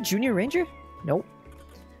 Aren't you a junior ranger? Nope.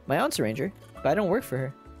 My aunt's a ranger, but I don't work for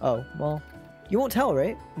her. Oh, well, you won't tell,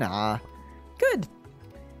 right? Nah. Good.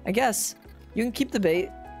 I guess. You can keep the bait.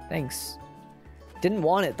 Thanks. Didn't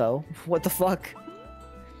want it, though. What the fuck?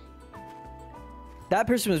 That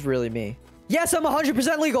person was really me. Yes, I'm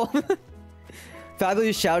 100% legal!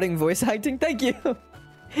 Fabulous shouting voice acting. Thank you.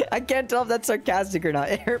 I can't tell if that's sarcastic or not.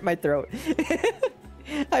 It hurt my throat.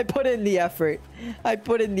 I put in the effort. I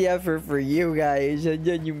put in the effort for you guys, and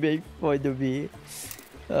then you make fun of me.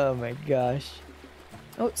 Oh my gosh.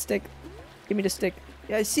 Oh, stick. Give me the stick.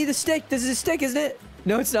 Yeah, I see the stick. This is a stick, isn't it?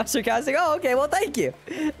 No, it's not sarcastic. Oh, okay. Well, thank you.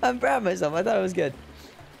 I'm proud of myself. I thought it was good.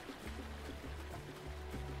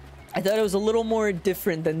 I thought it was a little more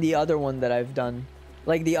different than the other one that I've done.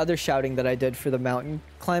 Like the other shouting that I did for the mountain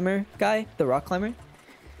climber guy, the rock climber.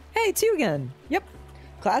 Hey, it's you again. Yep.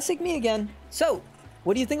 Classic me again. So,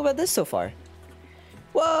 what do you think about this so far?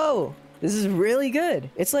 Whoa! This is really good.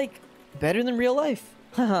 It's like better than real life.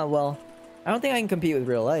 Haha, well, I don't think I can compete with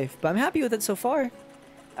real life, but I'm happy with it so far.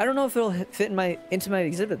 I don't know if it'll fit into my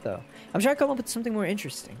exhibit though. I'm trying to come up with something more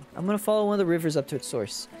interesting. I'm gonna follow one of the rivers up to its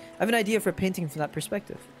source. I have an idea for a painting from that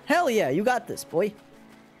perspective. Hell yeah, you got this, boy.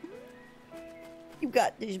 You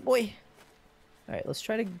got this, boy. All right, let's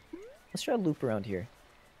try to loop around here.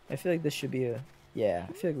 I feel like this should be a yeah.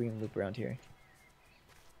 I feel like we can loop around here.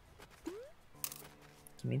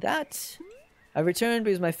 Give me that. I've returned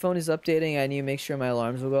because my phone is updating. I need to make sure my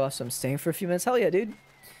alarms will go off, so I'm staying for a few minutes. Hell yeah, dude.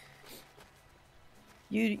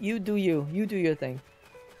 You do you. You do your thing.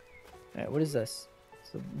 Alright, what is this?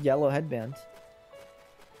 It's a yellow headband.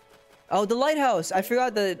 Oh, the lighthouse! I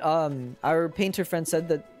forgot that our painter friend said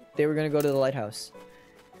that they were gonna go to the lighthouse.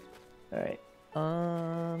 Alright.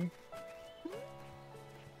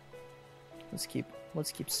 Let's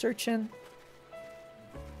keep searching.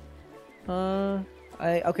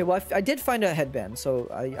 Okay, well, I did find a headband, so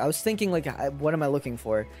I was thinking, like, what am I looking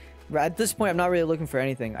for? At this point, I'm not really looking for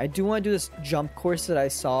anything. I do want to do this jump course that I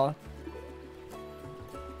saw.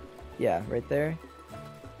 Yeah, right there.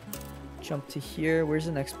 Jump to here. Where's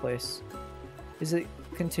the next place? Is it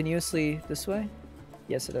continuously this way?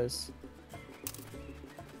 Yes, it is.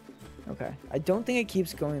 Okay. I don't think it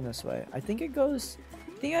keeps going this way. I think it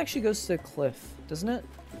actually goes to the cliff, doesn't it?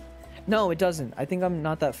 No, it doesn't. I think I'm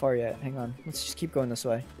not that far yet. Hang on. Let's just keep going this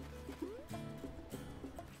way.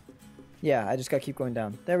 Yeah, I just gotta keep going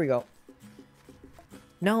down. There we go.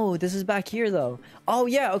 No, this is back here, though. Oh,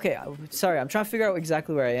 yeah, okay. Sorry, I'm trying to figure out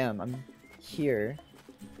exactly where I am. I'm here.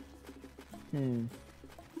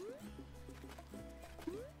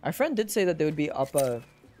 Our friend did say that they would be up a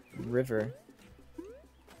river.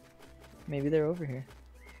 Maybe they're over here.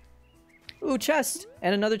 Ooh, chest!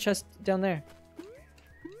 And another chest down there.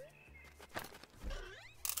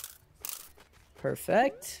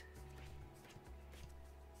 Perfect.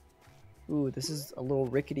 Ooh, this is a little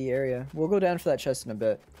rickety area. We'll go down for that chest in a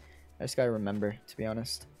bit. I just gotta remember, to be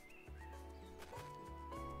honest.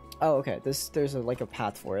 Oh, okay. There's like a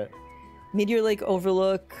path for it. Meteor Lake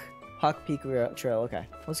Overlook, Hawk Peak Trail. Okay,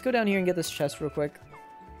 let's go down here and get this chest real quick.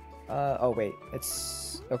 Oh wait,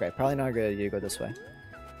 it's okay. Probably not a good idea to go this way.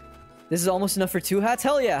 This is almost enough for 2 hats.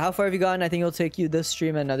 Hell yeah! How far have you gotten? I think it'll take you this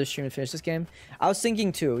stream and another stream to finish this game. I was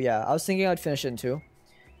thinking 2. Yeah, I was thinking I'd finish it in 2.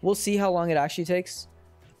 We'll see how long it actually takes.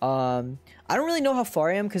 I don't really know how far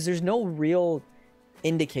I am because there's no real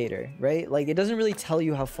indicator, right? Like it doesn't really tell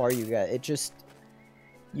you how far you get. It just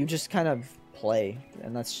you just kind of play,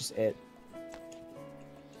 and that's just it.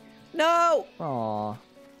 No! Aww.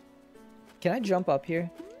 Can I jump up here?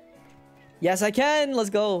 Yes, I can! Let's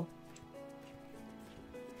go!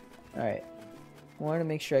 Alright. I wanted to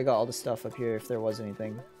make sure I got all the stuff up here if there was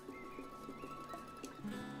anything.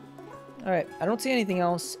 Alright, I don't see anything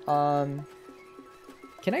else. Can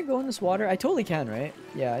I go in this water? I totally can, right?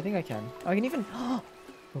 Yeah, I think I can. Oh, I can even...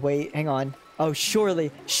 Wait, hang on. Oh, surely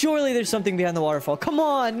there's something behind the waterfall. Come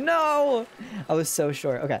on, no! I was so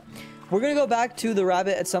sure. Okay. We're gonna go back to the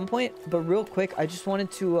rabbit at some point, but real quick, I just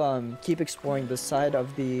wanted to keep exploring this side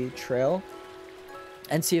of the trail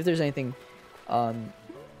and see if there's anything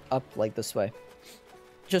up like this way.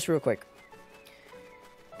 Just real quick.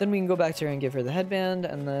 Then we can go back to her and give her the headband,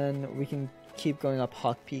 and then we can keep going up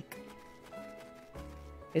Hawk Peak.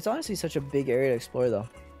 It's honestly such a big area to explore, though.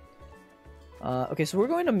 Okay, so we're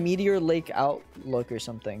going to Meteor Lake Outlook or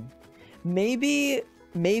something. Maybe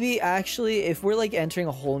actually, if we're like entering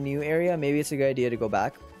a whole new area, maybe it's a good idea to go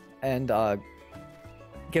back and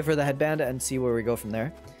give her the headband and see where we go from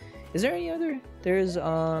there. Is there any other? There's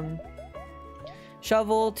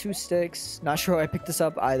shovel, 2 sticks. Not sure I picked this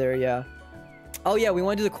up either. Yeah. Oh yeah, we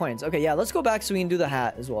want to do the coins. Okay, yeah, let's go back so we can do the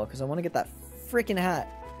hat as well, because I want to get that freaking hat.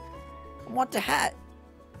 I want the hat.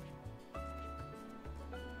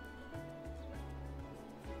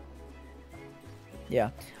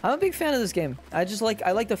 Yeah, I'm a big fan of this game. I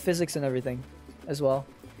like the physics and everything as well.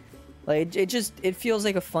 Like it feels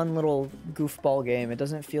like a fun little goofball game. It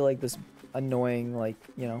doesn't feel like this annoying, like,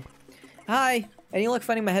 you know. Hi, any luck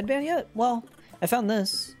finding my headband yet? Well, I found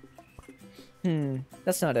this.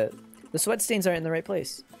 That's not it. The sweat stains aren't in the right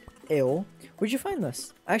place. Ew. Where'd you find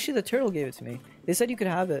this? Actually, the turtle gave it to me. They said you could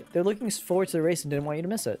have it. They're looking forward to the race and didn't want you to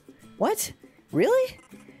miss it. What? Really?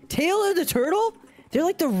 Taylor the turtle? They're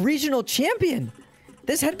like the regional champion.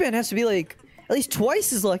 This headband has to be like at least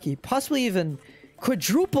twice as lucky, possibly even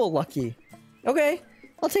quadruple lucky. Okay,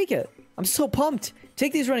 I'll take it. I'm so pumped.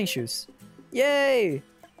 Take these running shoes. Yay!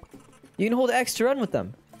 You can hold X to run with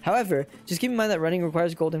them. However, just keep in mind that running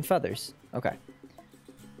requires golden feathers. Okay.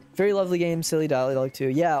 Very lovely game, silly dialogue too.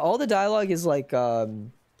 Yeah, all the dialogue is like,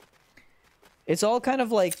 it's all kind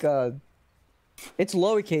of like, it's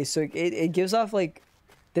lowercase, so it gives off like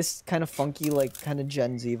this kind of funky, like kind of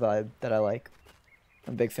Gen Z vibe that I like.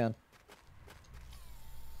 I'm a big fan.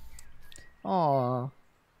 Aww.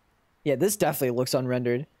 Yeah, this definitely looks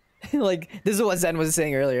unrendered. Like, this is what Zen was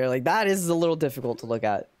saying earlier. Like, that is a little difficult to look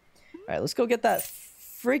at. Alright, let's go get that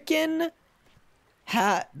freaking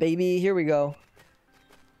hat, baby. Here we go.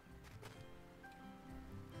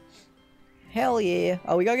 Hell yeah.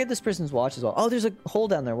 Oh, we gotta get this person's watch as well. Oh, there's a hole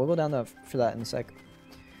down there. We'll go down there for that in a sec.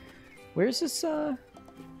 Where's this, Oh,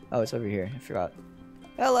 it's over here. I forgot.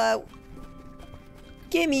 Hello.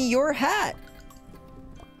 Give me your hat.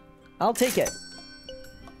 I'll take it.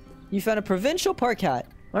 You found a provincial park hat.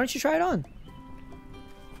 Why don't you try it on?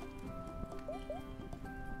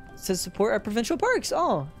 It says support our provincial parks.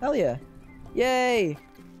 Oh, hell yeah. Yay.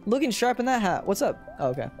 Looking sharp in that hat. What's up? Oh,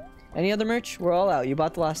 okay. Any other merch? We're all out. You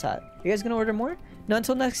bought the last hat. You guys gonna order more? Not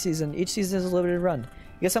until next season. Each season is a limited run.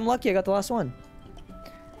 I guess I'm lucky I got the last one.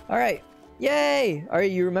 Alright. Yay!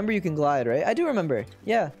 Alright, you remember you can glide, right? I do remember.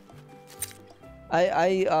 Yeah.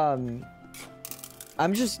 I'm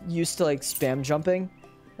just used to like spam jumping.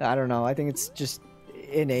 I don't know. I think it's just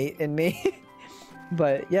innate in me.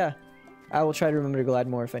 But yeah, I will try to remember to glide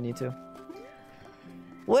more if I need to.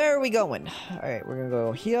 Where are we going? All right, we're gonna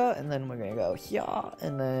go here, and then we're gonna go here,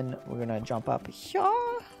 and then we're gonna jump up here.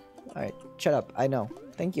 All right, shut up. I know.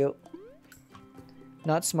 Thank you.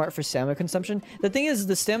 Not smart for stamina consumption. The thing is,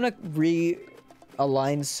 the stamina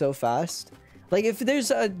realigns so fast. Like, if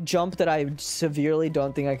there's a jump that I severely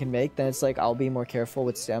don't think I can make, then it's like, I'll be more careful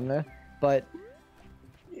with stamina. But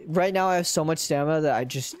right now I have so much stamina that I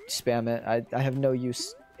just spam it. I have no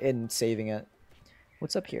use in saving it.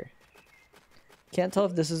 What's up here? Can't tell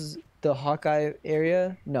if this is the Hawkeye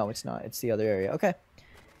area. No, it's not. It's the other area. Okay.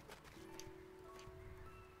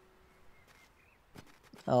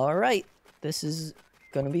 Alright. This is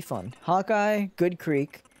gonna be fun. Hawkeye, Good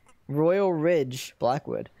Creek, Royal Ridge,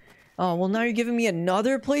 Blackwood. Oh, well now you're giving me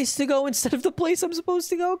another place to go instead of the place I'm supposed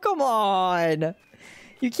to go? Come on!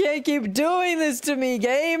 You can't keep doing this to me,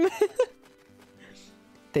 game!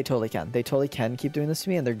 They totally can. They totally can keep doing this to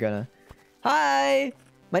me, and they're gonna. Hi!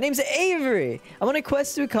 My name's Avery. I'm on a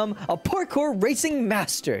quest to become a parkour racing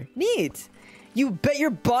master. Neat. You bet your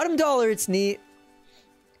bottom dollar it's neat.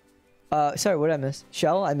 Sorry, what did I miss?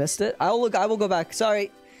 Shell, I missed it. I will go back.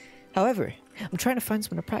 Sorry. However, I'm trying to find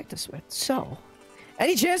someone to practice with. So,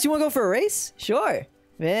 any chance you want to go for a race? Sure.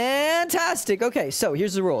 Fantastic. Okay, so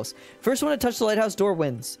here's the rules. First one to touch the lighthouse door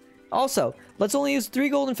wins. Also, let's only use 3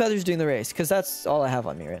 golden feathers during the race, because that's all I have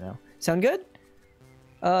on me right now. Sound good?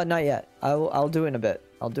 Not yet. I'll do it in a bit.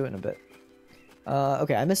 I'll do it in a bit.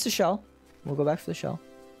 Okay, I missed the shell. We'll go back for the shell.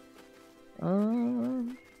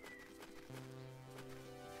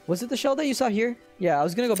 Was it the shell that you saw here? Yeah, I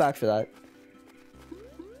was gonna go back for that.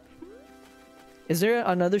 Is there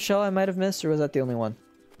another shell I might have missed, or was that the only one?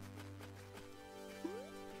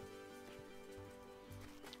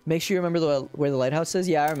 Make sure you remember where the lighthouse is.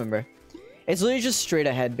 Yeah, I remember. It's literally just straight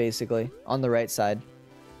ahead, basically, on the right side.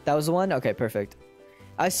 That was the one? Okay, perfect.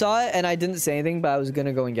 I saw it, and I didn't say anything, but I was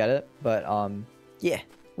gonna go and get it. But, yeah,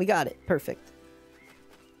 we got it. Perfect.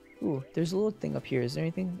 Ooh, there's a little thing up here. Is there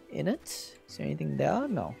anything in it? Is there anything there?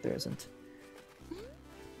 No, there isn't.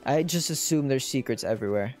 I just assume there's secrets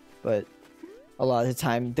everywhere, but a lot of the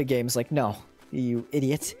time, the game's like, no, you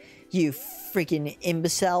idiot. You freaking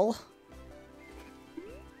imbecile.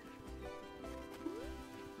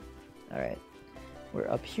 Alright. We're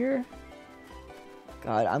up here.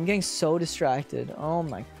 God, I'm getting so distracted. Oh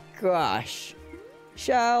my gosh.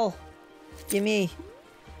 Shell! Gimme.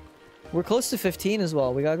 We're close to 15 as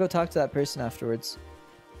well. We gotta go talk to that person afterwards.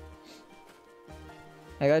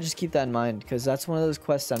 I gotta just keep that in mind, because that's one of those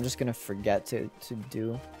quests I'm just gonna forget to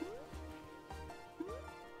do.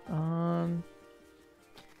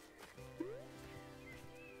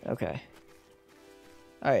 Okay.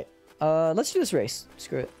 Alright. Let's do this race.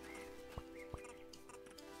 Screw it.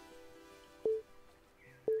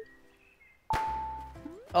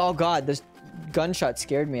 Oh god, this gunshot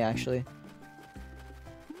scared me, actually.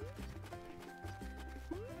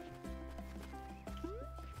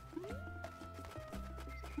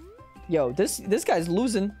 Yo, this guy's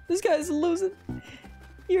losing. This guy's losing.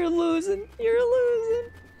 You're losing. You're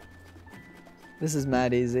losing. This is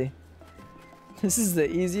mad easy. This is the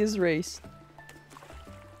easiest race.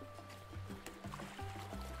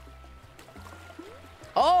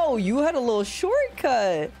 Oh, you had a little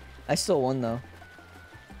shortcut. I still won, though.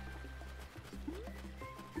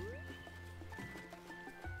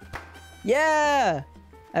 Yeah!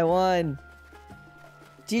 I won.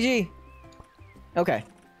 GG. Okay.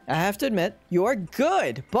 I have to admit, you are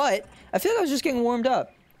good, but I feel like I was just getting warmed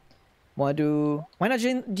up. Why not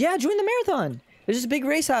join the marathon? There's just a big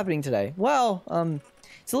race happening today. Well,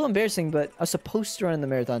 it's a little embarrassing, but I was supposed to run the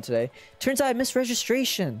marathon today. Turns out I missed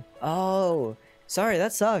registration. Oh, sorry,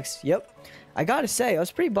 that sucks. Yep. I gotta say, I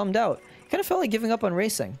was pretty bummed out. Kind of felt like giving up on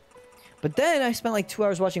racing. But then I spent like 2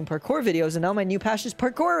 hours watching parkour videos, and now my new passion is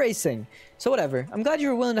parkour racing. So whatever. I'm glad you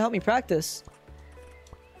were willing to help me practice.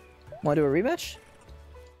 Want to do a rematch?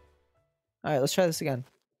 Alright, let's try this again.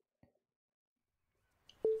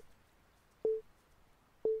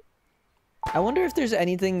 I wonder if there's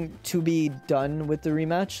anything to be done with the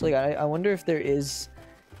rematch. Like, I wonder if there is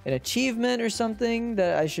an achievement or something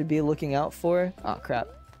that I should be looking out for. Oh, crap.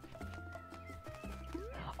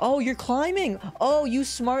 Oh, you're climbing! Oh, you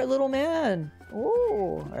smart little man!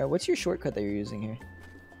 Oh! Alright, what's your shortcut that you're using here?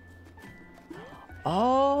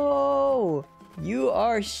 Oh! You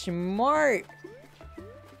are smart!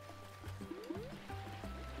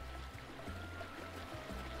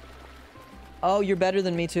 Oh, you're better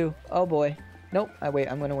than me too. Oh boy. Nope. Wait,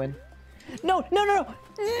 I'm gonna win. No, no, no,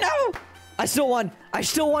 no! No! I still won! I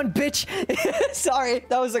still won, bitch! Sorry,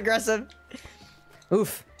 that was aggressive.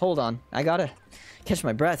 Oof. Hold on. I gotta catch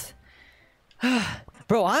my breath.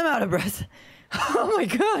 Bro, I'm out of breath. Oh my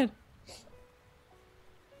god.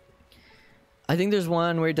 I think there's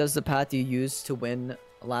one where it does the path you used to win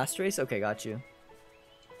last race. Okay, got you.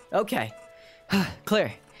 Okay.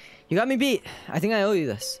 Claire, you got me beat. I think I owe you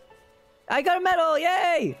this. I got a medal!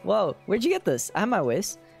 Yay! Whoa, where'd you get this? I have my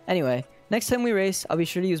ways. Anyway, next time we race, I'll be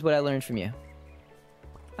sure to use what I learned from you.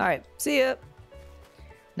 Alright, see ya!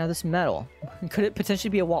 Now this medal. Could it potentially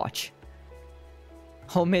be a watch?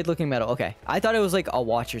 Homemade looking medal. Okay. I thought it was like a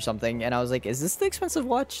watch or something, and I was like, is this the expensive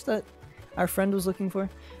watch that our friend was looking for?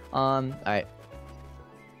 Alright.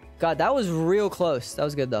 God, that was real close. That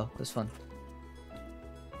was good though. It was fun.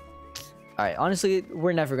 Alright, honestly,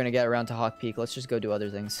 we're never gonna get around to Hawk Peak. Let's just go do other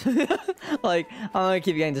things. Like, I'm gonna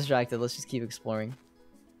keep getting distracted. Let's just keep exploring.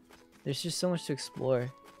 There's just so much to explore.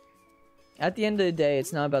 At the end of the day,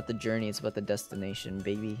 it's not about the journey, it's about the destination,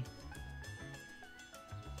 baby.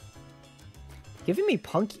 Giving me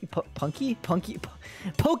Pokemon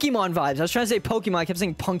vibes. I was trying to say Pokemon. I kept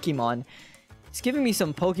saying Punkemon. It's giving me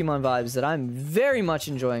some Pokemon vibes that I'm very much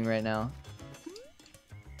enjoying right now.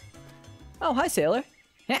 Oh, hi, Sailor.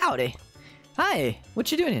 Hey, howdy. Hi.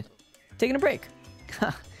 What you doing here? Taking a break.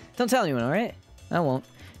 Don't tell anyone, alright? I won't.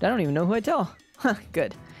 I don't even know who I tell. Huh,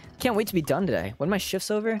 good. Can't wait to be done today. When my shift's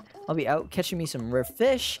over, I'll be out catching me some rare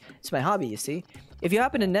fish. It's my hobby, you see. If you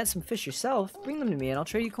happen to net some fish yourself, bring them to me and I'll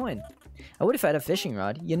trade you a coin. I would if I had a fishing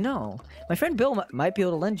rod. You know. My friend Bill might be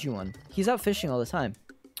able to lend you one. He's out fishing all the time.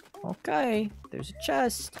 Okay. There's a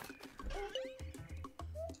chest.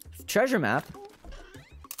 Treasure map.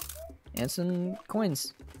 And some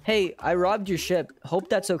coins. Hey, I robbed your ship. Hope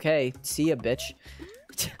that's okay. See ya, bitch.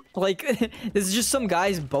 Like, this is just some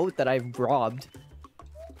guy's boat that I robbed.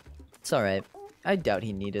 It's alright. I doubt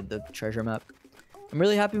he needed the treasure map. I'm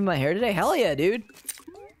really happy with my hair today. Hell yeah, dude.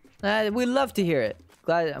 We'd love to hear it.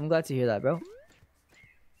 I'm glad to hear that, bro.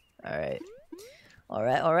 Alright.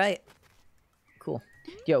 Alright. Cool.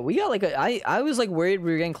 Yo, we got like I was like worried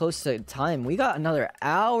we were getting close to time. We got another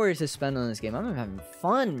hour to spend on this game. I'm having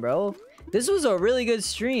fun, bro. This was a really good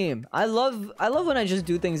stream. I love when I just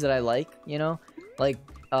do things that I like, you know? Like,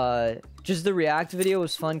 just the react video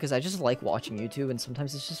was fun because I just like watching YouTube, and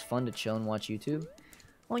sometimes it's just fun to chill and watch YouTube.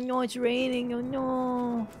 Oh no, it's raining. Oh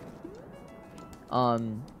no.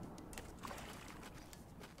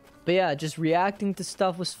 But yeah, just reacting to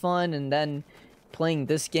stuff was fun, and then playing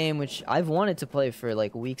this game, which I've wanted to play for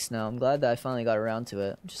like weeks now. I'm glad that I finally got around to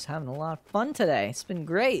it. I'm just having a lot of fun today. It's been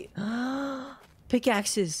great.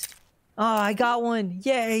 Pickaxes. Oh, I got one.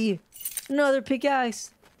 Yay. Another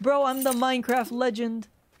pickaxe. Bro, I'm the Minecraft legend.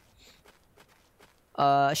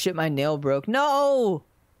 Shit, my nail broke. No!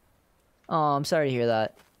 Oh, I'm sorry to hear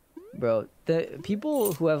that. Bro, the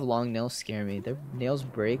people who have long nails scare me. Their nails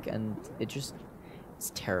break and it's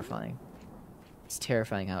terrifying. It's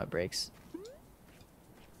terrifying how it breaks.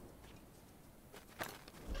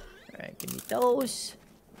 Alright, give me those.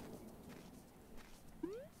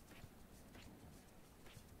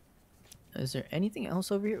 Is there anything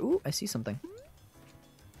else over here? Ooh, I see something.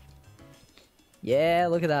 Yeah,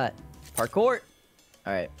 look at that. Parkour.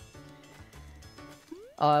 Alright.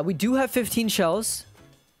 We do have 15 shells.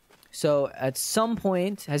 So, at some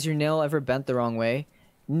point, has your nail ever bent the wrong way?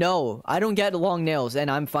 No, I don't get long nails, and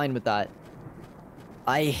I'm fine with that.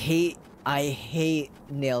 I hate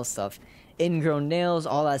nail stuff. Ingrown nails,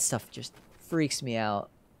 all that stuff just freaks me out.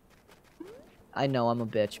 I know I'm a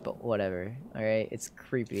bitch, but whatever. Alright, it's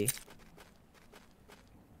creepy.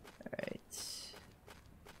 Alright.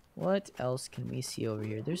 What else can we see over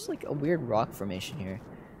here? There's like a weird rock formation here.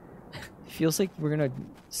 Feels like we're gonna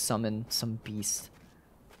summon some beast.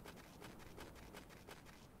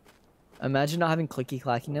 Imagine not having clicky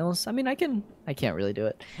clacky nails. I mean, I can't really do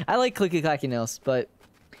it. I like clicky clacky nails, but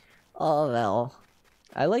oh well.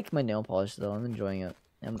 I like my nail polish though. I'm enjoying it.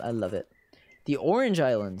 I love it. The Orange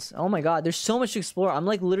Islands. Oh my god, there's so much to explore. I'm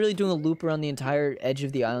like literally doing a loop around the entire edge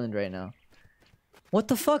of the island right now. What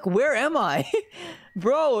the fuck? Where am I?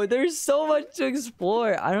 Bro, there's so much to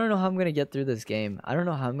explore. I don't know how I'm gonna get through this game. I don't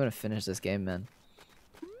know how I'm gonna finish this game, man.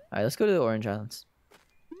 Alright, let's go to the Orange Islands.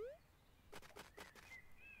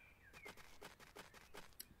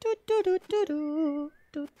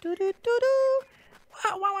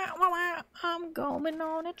 I'm going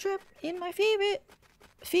on a trip in my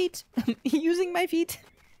feet. Using my feet.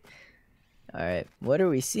 Alright, what are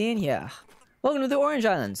we seeing here? Welcome to the Orange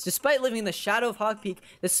Islands. Despite living in the shadow of Hog Peak,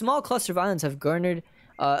 this small cluster of islands have garnered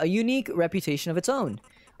a unique reputation of its own.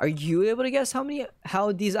 Are you able to guess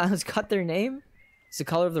how these islands got their name? It's the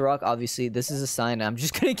color of the rock, obviously. This is a sign. I'm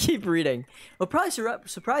just gonna keep reading. It'll probably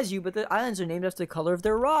surprise you, but the islands are named after the color of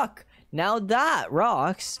their rock. Now that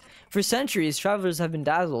rocks. For centuries, travelers have been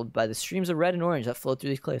dazzled by the streams of red and orange that flow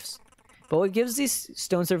through these cliffs. But what gives these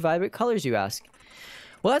stones their vibrant colors, you ask?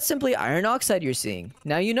 Well, that's simply iron oxide you're seeing.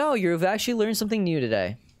 Now you know, you've actually learned something new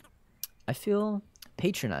today. I feel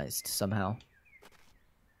patronized somehow.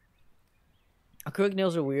 Acrylic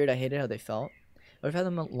nails are weird. I hated how they felt. I would have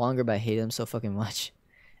had them longer, but I hated them so fucking much.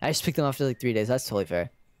 I just picked them after like 3 days. That's totally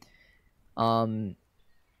fair. I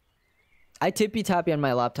tippy tappy on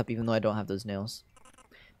my laptop even though I don't have those nails.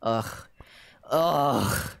 Ugh.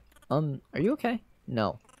 Are you okay?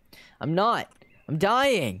 No. I'm not. I'm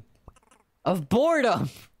dying. Of boredom.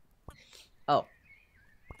 Oh.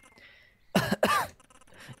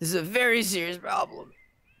 This is a very serious problem.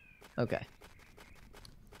 Okay.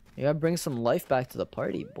 You gotta bring some life back to the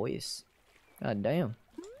party, boys. God damn.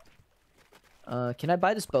 Can I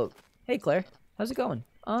buy this boat? Hey, Claire. How's it going?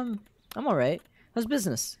 I'm alright. How's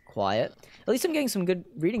business? Quiet. At least I'm getting some good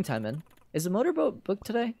reading time in. Is the motorboat booked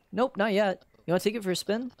today? Nope, not yet. You want to take it for a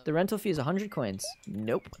spin? The rental fee is 100 coins.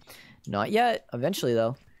 Nope. Not yet. Eventually,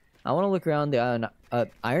 though. I want to look around the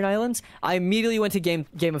Iron Islands. I immediately went to Game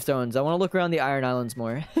of Thrones. I want to look around the Iron Islands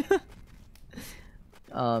more.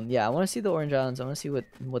 Yeah, I want to see the Orange Islands. I want to see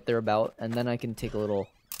what they're about, and then I can take a little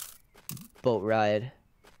boat ride.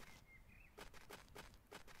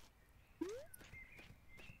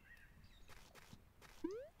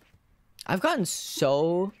 I've gotten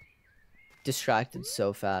so distracted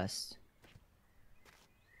so fast.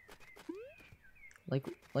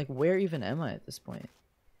 Like where even am I at this point?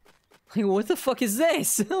 Like, what the fuck is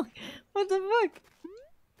this? What the fuck?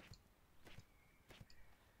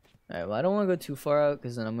 Alright, well, I don't want to go too far out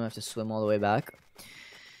because then I'm gonna have to swim all the way back.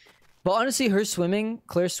 But honestly,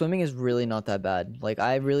 Claire's swimming is really not that bad. Like,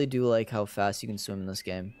 I really do like how fast you can swim in this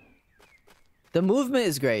game. The movement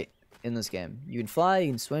is great in this game. You can fly,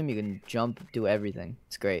 you can swim, you can jump, do everything.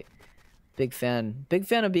 It's great. Big fan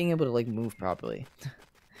of being able to, like, move properly.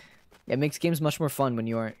 It makes games much more fun when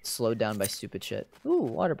you aren't slowed down by stupid shit. Ooh,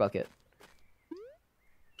 water bucket.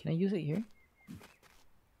 Can I use it here?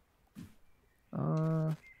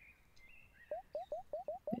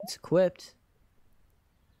 It's equipped.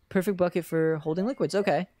 Perfect bucket for holding liquids.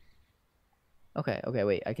 Okay. Okay,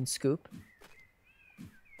 wait. I can scoop.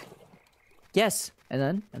 Yes!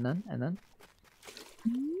 And then.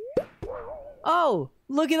 Oh!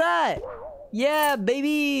 Look at that! Yeah,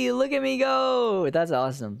 baby! Look at me go! That's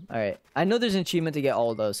awesome. Alright. I know there's an achievement to get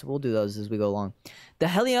all of those, so we'll do those as we go along. The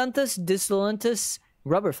Helianthus dislolentus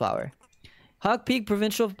rubber flower. Hawk Peak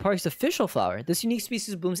Provincial Park's official flower. This unique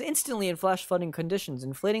species blooms instantly in flash flooding conditions,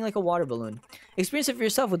 inflating like a water balloon. Experience it for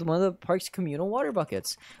yourself with one of the park's communal water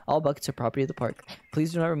buckets. All buckets are property of the park.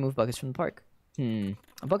 Please do not remove buckets from the park. A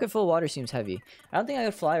bucket full of water seems heavy. I don't think I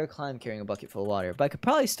could fly or climb carrying a bucket full of water, but I could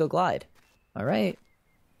probably still glide. Alright.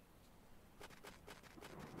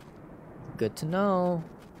 Good to know.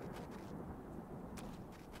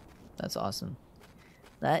 That's awesome.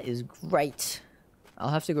 That is great. I'll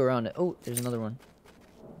have to go around it. Oh, there's another one.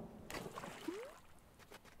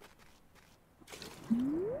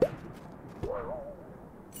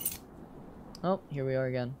 Oh, here we are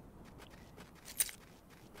again.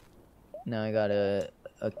 Now I gotta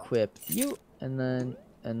equip you, and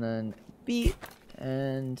then beat,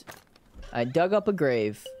 and I dug up a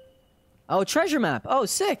grave. Oh, treasure map. Oh,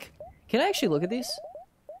 sick. Can I actually look at these?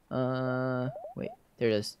 Wait, there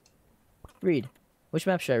it is. Read. Which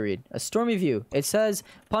map should I read? A stormy view. It says,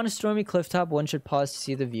 upon a stormy clifftop, one should pause to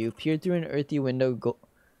see the view. Peer through an earthy window.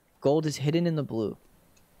 Gold is hidden in the blue.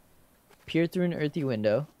 Peer through an earthy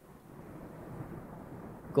window.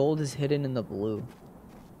 Gold is hidden in the blue.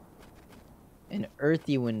 An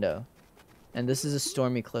earthy window. And this is a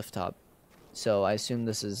stormy clifftop. So I assume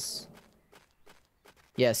this is...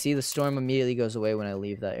 Yeah, see, the storm immediately goes away when I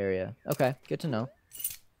leave that area. Okay, good to know.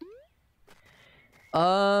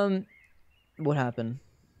 What happened?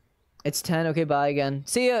 It's 10. Okay, bye again.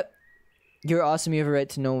 See ya! You're awesome. You have a right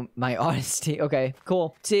to know my honesty. Okay,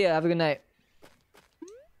 cool. See ya. Have a good night.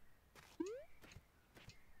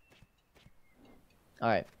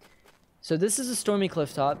 Alright. So this is a stormy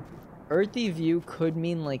clifftop. Earthy view could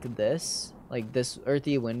mean like this. Like this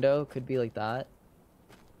earthy window could be like that.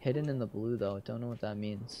 Hidden in the blue, though. Don't know what that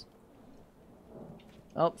means.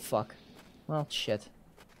 Oh, fuck. Well, shit.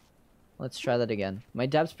 Let's try that again. My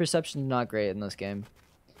depth perception is not great in this game.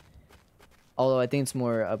 Although I think it's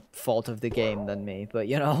more a fault of the game than me. But,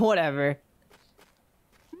 you know, whatever.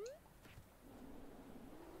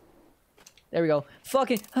 There we go.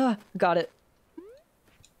 Fucking... got it.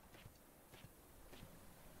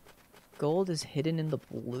 Gold is hidden in the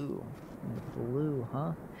blue. In the blue,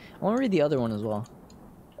 huh? I want to read the other one as well.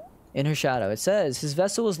 In her shadow. It says, his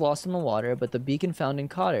vessel was lost in the water, but the beacon found and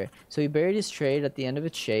caught her. So he buried his trade at the end of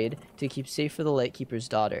its shade to keep safe for the lightkeeper's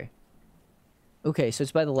daughter. Okay, so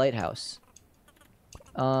it's by the lighthouse.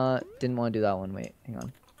 Didn't want to do that one. Wait, hang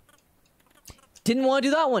on. Didn't want to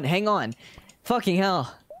do that one. Hang on. Fucking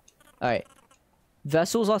hell. Alright.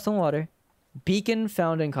 Vessel was lost in the water. Beacon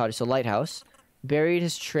found and caught her. So lighthouse. Buried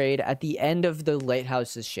his trade at the end of the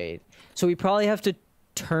lighthouse's shade. So we probably have to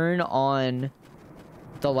turn on...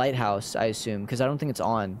 the lighthouse, I assume, because I don't think it's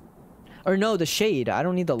on. Or no, the shade. I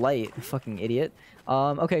don't need the light, fucking idiot.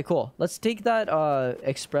 Okay, cool. Let's take that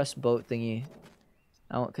express boat thingy.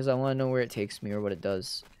 Because I want to know where it takes me or what it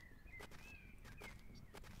does.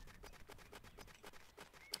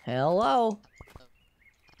 Hello.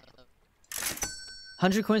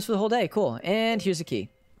 100 coins for the whole day. Cool. And here's a key.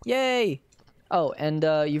 Yay! Oh, and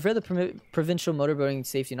you've read the Provincial Motorboating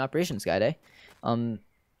Safety and Operations Guide, eh?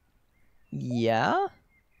 Yeah?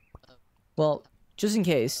 Well, just in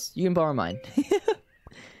case, you can borrow mine.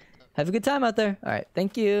 Have a good time out there. All right,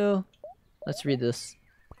 thank you. Let's read this.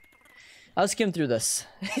 I'll skim through this.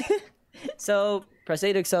 So, press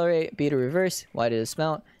A to accelerate, B to reverse, Y to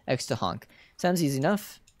dismount, X to honk. Sounds easy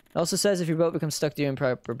enough. It also says if your boat becomes stuck during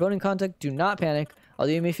improper boating contact, do not panic.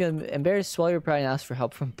 Although you may feel embarrassed, swallow your pride and ask for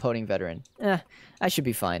help from a boating veteran. I should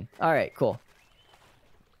be fine. Alright, cool.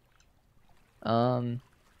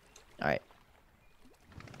 Alright.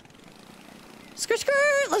 Skirt,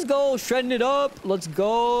 skirt! Let's go! Shredding it up! Let's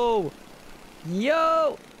go!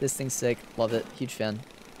 Yo! This thing's sick. Love it. Huge fan.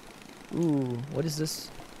 Ooh, what is this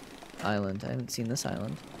island? I haven't seen this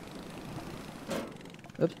island.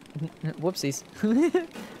 Oops. Whoopsies.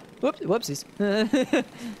 Whoopsies.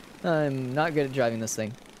 I'm not good at driving this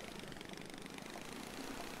thing.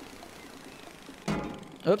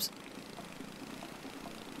 Oops.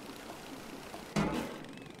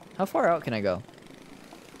 How far out can I go?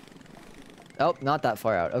 Oh, not that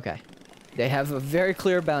far out. Okay. They have a very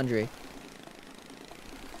clear boundary.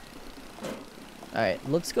 Alright,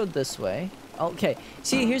 let's go this way. Okay.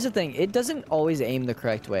 See, here's the thing. It doesn't always aim the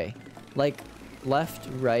correct way. Like, left,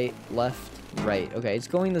 right, left, right. Okay, it's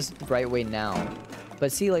going this right way now.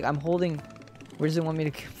 But see, like, I'm holding... Where does it want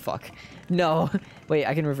me to... Fuck. No. Wait,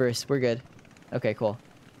 I can reverse. We're good. Okay, cool.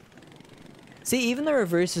 See, even the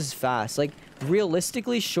reverse is fast. Like,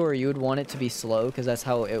 realistically, sure, you would want it to be slow, because that's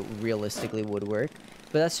how it realistically would work.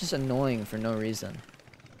 But that's just annoying for no reason.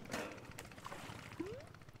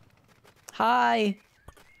 Hi!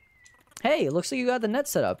 Hey, looks like you got the net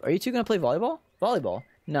set up. Are you two gonna play volleyball? Volleyball?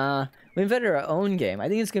 Nah. We invented our own game. I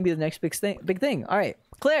think it's gonna be the next big thing. Alright,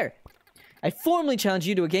 Claire! I formally challenge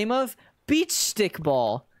you to a game of beach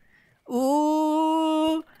stickball.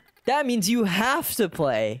 Ooh, that means you have to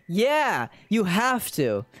play. Yeah, you have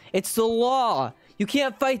to. It's the law. You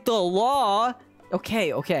can't fight the law.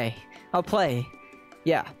 Okay, okay. I'll play.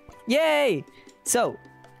 Yeah. Yay! So,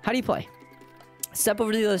 how do you play? Step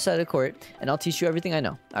over to the other side of the court, and I'll teach you everything I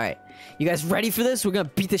know. Alright. You guys ready for this? We're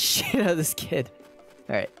gonna beat the shit out of this kid.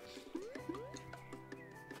 Alright.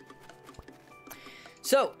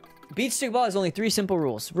 So, beach stickball has only 3 simple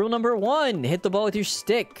rules. Rule number 1, hit the ball with your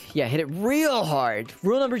stick. Yeah, hit it real hard.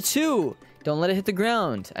 Rule number 2, don't let it hit the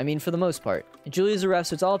ground. I mean, for the most part. Julia's a ref,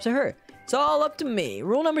 so it's all up to her. It's all up to me.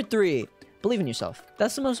 Rule number 3, believe in yourself.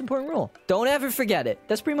 That's the most important rule. Don't ever forget it.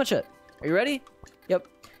 That's pretty much it. Are you ready? Yep.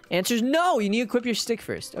 Answer's no. You need to equip your stick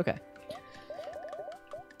first. Okay.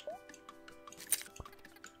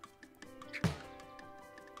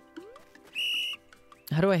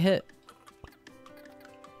 How do I hit?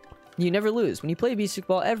 You never lose. When you play beach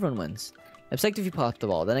stickball, everyone wins. Except if you pop the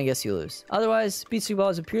ball, then I guess you lose. Otherwise, beach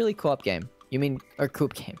stickball is a purely co-op game. You mean, or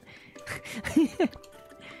coop game.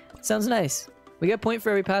 Sounds nice. We get a point for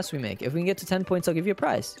every pass we make. If we can get to 10 points, I'll give you a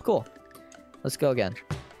prize. Cool. Let's go again.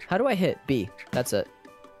 How do I hit? B. That's it.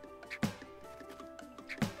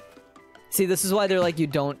 See, this is why they're like, you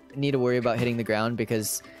don't need to worry about hitting the ground,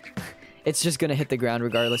 because it's just gonna hit the ground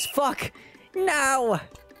regardless. Fuck! No!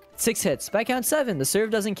 6 hits. By count 7. The serve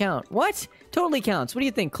doesn't count. What? Totally counts. What do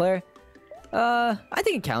you think, Claire? I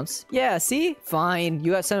think it counts. Yeah, see? Fine.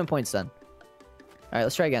 You got 7 points then. Alright,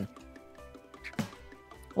 let's try again.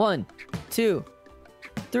 1, 2,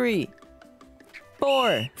 3,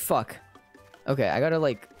 4. Fuck. Okay, I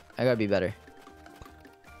gotta be better.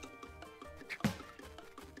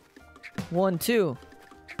 1, 2,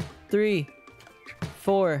 3,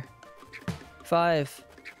 4, 5,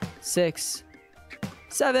 6,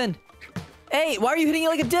 7, 8. Why are you hitting it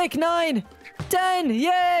like a dick? 9, 10.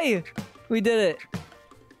 Yay! We did it.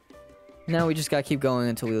 Now we just gotta keep going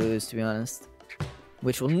until we lose, to be honest.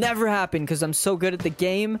 Which will never happen because I'm so good at the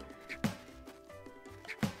game.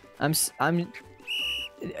 You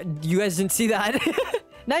guys didn't see that?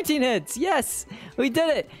 19 hits. Yes, we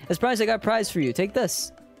did it. As prize, I got a prize for you. Take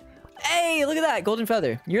this. Hey, look at that. Golden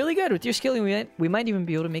feather. You're really good. With your skilling, we might even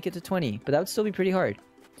be able to make it to 20. But that would still be pretty hard.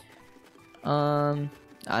 I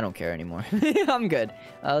don't care anymore. I'm good.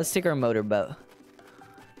 Let's take our motorboat.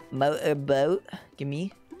 Motorboat. Give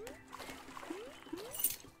me.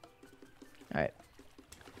 Alright.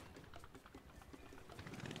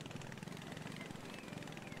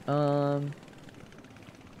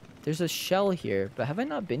 There's a shell here. But have I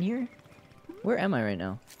not been here? Where am I right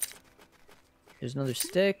now? There's another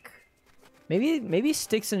stick. Maybe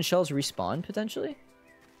sticks and shells respawn, potentially?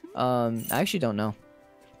 I actually don't know.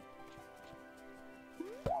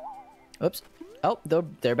 Oops. Oh,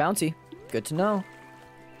 they're bouncy. Good to know.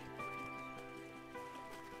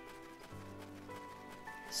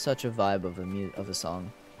 Such a vibe of a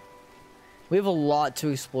song. We have a lot to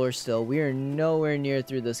explore still. We are nowhere near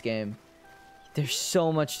through this game. There's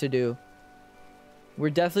so much to do. We're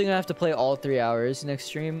definitely gonna have to play all 3 hours next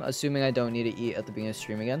stream, assuming I don't need to eat at the beginning of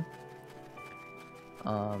stream again.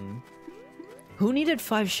 Who needed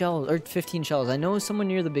 5 shells or 15 shells? I know someone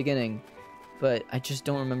near the beginning, but I just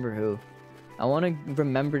don't remember who. I want to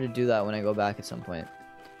remember to do that when I go back at some point.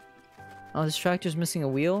 Oh, this tractor's missing a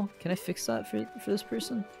wheel. Can I fix that for this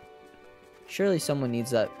person? Surely someone needs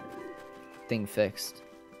that thing fixed.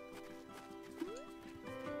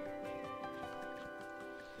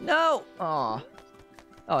 No! Aw.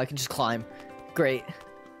 Oh, I can just climb. Great.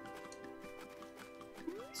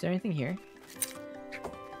 Is there anything here?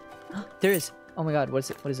 There is. Oh my god, what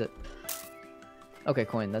is it? What is it? Okay,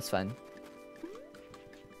 coin. That's fine.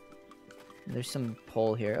 There's some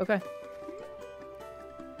pole here. Okay.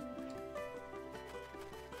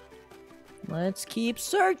 Let's keep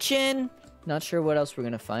searching. Not sure what else we're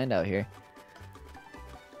gonna find out here.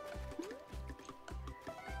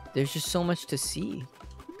 There's just so much to see.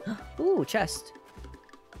 Ooh, chest.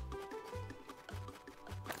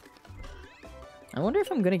 I wonder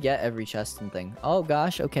if I'm gonna get every chest and thing. Oh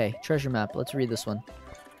gosh, okay. Treasure map. Let's read this one.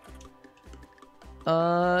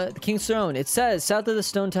 The King's Throne. It says, south of the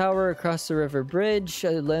stone tower across the river bridge,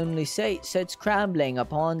 a lonely sight sits crumbling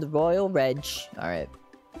upon the royal ridge. Alright.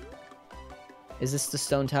 Is this the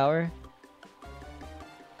stone tower?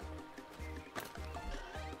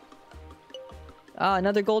 Ah,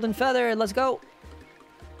 another golden feather. Let's go.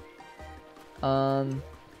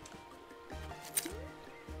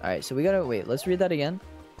 Alright, so we gotta wait. Let's read that again.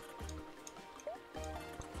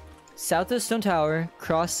 South of the stone tower,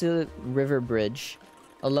 cross the river bridge.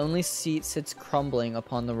 A lonely seat sits crumbling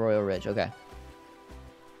upon the royal ridge. Okay.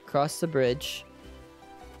 Cross the bridge.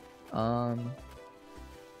 There's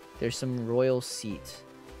some royal seat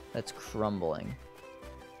that's crumbling.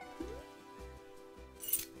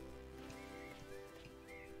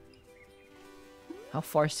 How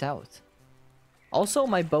far south? Also,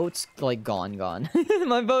 my boat's like gone.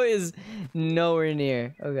 My boat is nowhere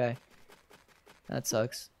near. Okay. That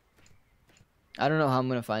sucks. I don't know how I'm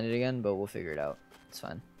gonna find it again, but we'll figure it out. It's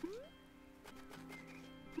fine.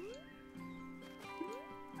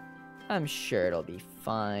 I'm sure it'll be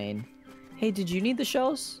fine. Hey, did you need the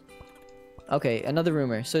shells? Okay, another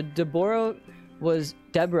rumor. So Deborah was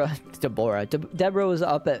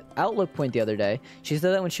up at Outlook Point the other day. She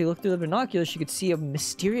said that when she looked through the binoculars, she could see a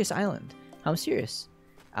mysterious island. How mysterious?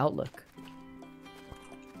 Outlook.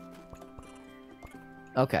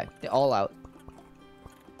 Okay, all out.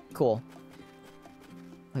 Cool.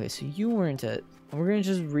 Okay, so you weren't at... We're gonna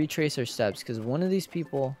just retrace our steps, because one of these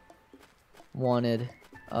people wanted...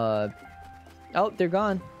 Oh, they're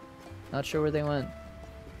gone. Not sure where they went.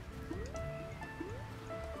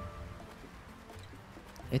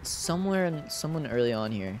 It's somewhere in someone early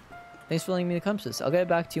on here. Thanks for letting me come to this. I'll get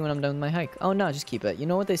back to you when I'm done with my hike. Oh no, just keep it. You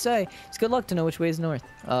know what they say? It's good luck to know which way is north.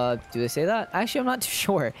 Do they say that? Actually, I'm not too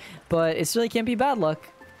sure. But it really can't be bad luck.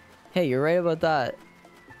 Hey, you're right about that.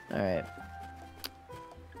 Alright.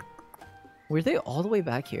 Were they all the way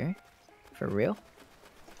back here? For real?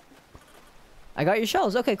 I got your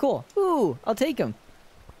shells. Okay, cool. Ooh, I'll take them.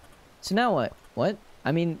 So now what? What?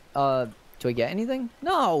 I mean, do I get anything?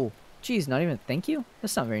 No! Jeez, not even a thank you?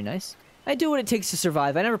 That's not very nice. I do what it takes to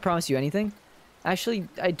survive. I never promise you anything. Actually,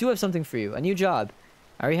 I do have something for you. A new job.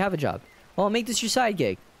 I already have a job. Well, I'll make this your side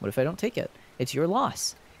gig. What if I don't take it? It's your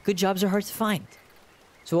loss. Good jobs are hard to find.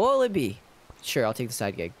 So what will it be? Sure, I'll take the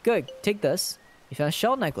side gig. Good. Take this. You found a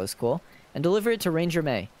shell necklace. Cool. And deliver it to Ranger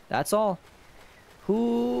May. That's all.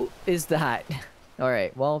 Who is that?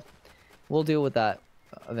 Alright, well, we'll deal with that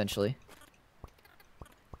eventually.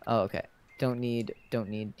 Oh, okay. Don't need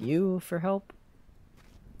you for help.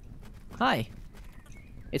 Hi.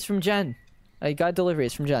 It's from Jen. I got delivery.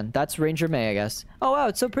 It's from Jen. That's Ranger May, I guess. Oh, wow,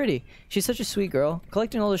 it's so pretty. She's such a sweet girl.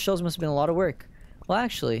 Collecting all those shells must have been a lot of work. Well,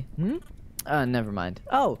 actually, never mind.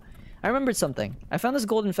 Oh, I remembered something. I found this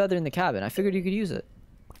golden feather in the cabin. I figured you could use it.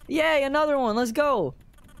 Yay, another one. Let's go.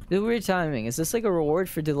 The weird timing. Is this like a reward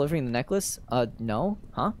for delivering the necklace? No.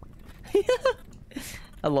 Huh?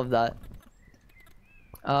 I love that.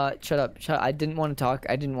 Shut up. Shut up. I didn't want to talk.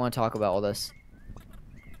 I didn't want to talk about all this.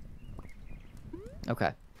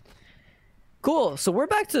 Okay. Cool. So we're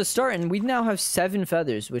back to the start, and we now have 7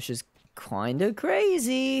 feathers, which is kind of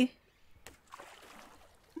crazy.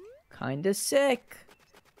 Kind of sick.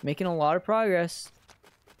 Making a lot of progress.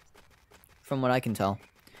 From what I can tell.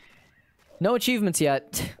 No achievements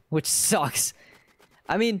yet, which sucks.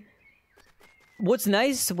 I mean, what's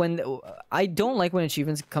nice when... I don't like when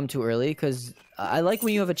achievements come too early, because I like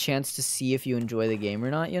when you have a chance to see if you enjoy the game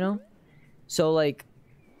or not, you know? So, like,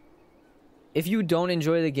 if you don't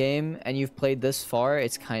enjoy the game and you've played this far,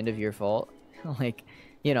 it's kind of your fault. Like,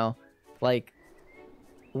 you know, like,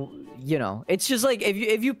 you know, it's just like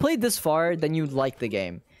if you played this far, then you like the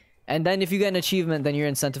game, and then if you get an achievement, then you're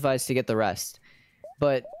incentivized to get the rest.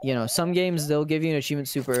 But you know, some games they'll give you an achievement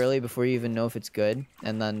super early before you even know if it's good,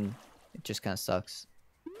 and then it just kind of sucks.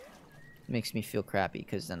 It makes me feel crappy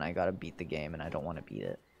because then I gotta beat the game and I don't want to beat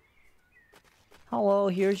it. Hello,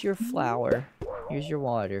 here's your flower. Here's your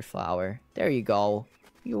water flower. There you go.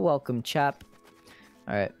 You're welcome, chap.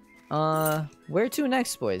 All right. Where to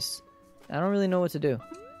next, boys? I don't really know what to do.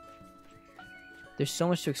 There's so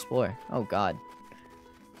much to explore. Oh god.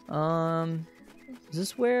 Is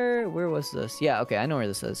this where was this? Yeah, okay, I know where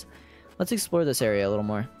this is. Let's explore this area a little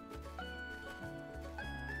more.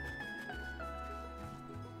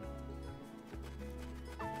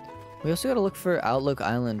 We also gotta look for Outlook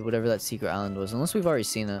Island, whatever that secret island was, unless we've already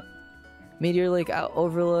seen it. Meteor Lake,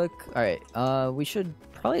 Overlook. Alright, we should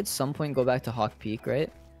probably at some point go back to Hawk Peak,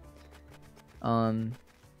 right?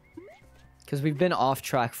 Because we've been off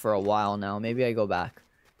track for a while now. Maybe I go back.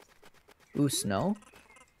 Ooh, snow?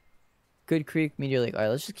 Good Creek, Meteor Lake. Alright,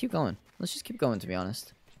 let's just keep going. Let's just keep going, to be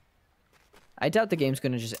honest. I doubt the game's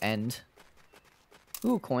gonna just end.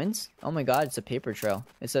 Ooh, coins. Oh my god, it's a paper trail.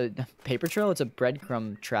 It's a paper trail? It's a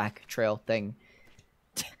breadcrumb track trail thing.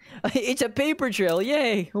 It's a paper trail,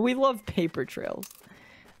 yay! We love paper trails.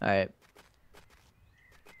 Alright.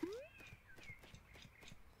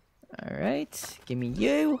 Alright, give me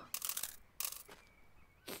you.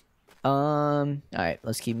 Alright,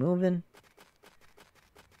 let's keep moving.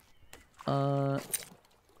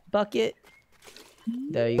 Bucket.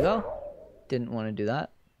 There you go. Didn't want to do that.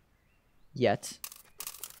 Yet.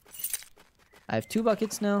 I have 2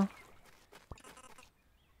 buckets now.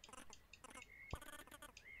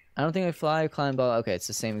 I don't think I fly, climb, ball. Okay, it's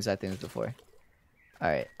the same exact thing as before.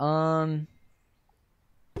 Alright, alright,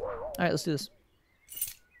 let's do this.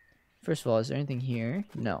 First of all, is there anything here?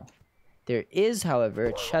 No. There is, however,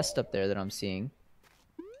 a chest up there that I'm seeing.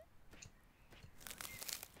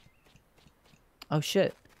 Oh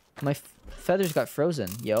shit. My feathers got frozen.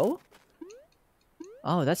 Yo?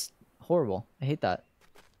 Oh, that's horrible. I hate that.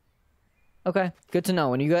 Okay, good to know.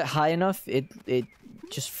 When you get high enough, it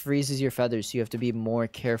just freezes your feathers, so you have to be more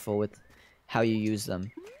careful with how you use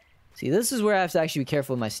them. See, this is where I have to actually be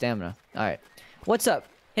careful with my stamina. Alright. What's up?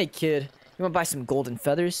 Hey, kid. You wanna buy some golden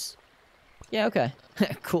feathers? Yeah, okay.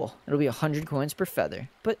 Cool. It'll be 100 coins per feather.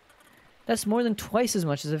 But that's more than twice as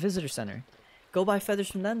much as a visitor center. Go buy feathers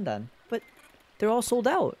from them, then. But they're all sold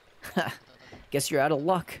out. Guess you're out of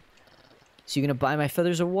luck. So you gonna buy my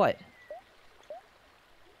feathers or what?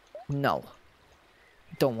 No.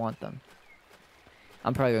 Don't want them.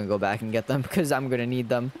 I'm probably gonna go back and get them because I'm gonna need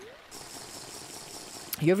them.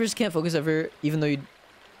 You ever just can't focus ever, even though you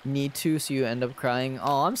need to, so you end up crying?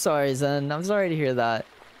 Oh, I'm sorry, Zen. I'm sorry to hear that.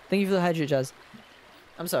 Thank you for the hydrate, Jazz.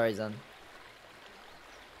 I'm sorry, Zen.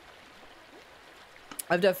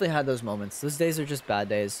 I've definitely had those moments. Those days are just bad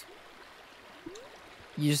days.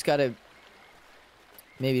 You just gotta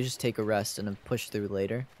maybe just take a rest and then push through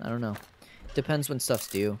later. I don't know. Depends when stuff's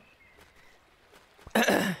due.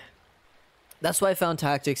 That's why I found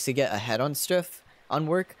tactics to get ahead on stuff, on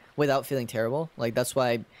work, without feeling terrible. Like, that's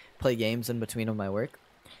why I play games in between of my work.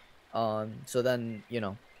 So then, you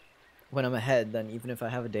know, when I'm ahead, then even if I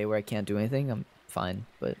have a day where I can't do anything, I'm fine.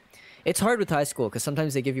 But it's hard with high school, because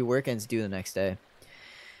sometimes they give you work and it's due the next day.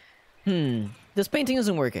 This painting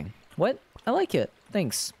isn't working. What? I like it.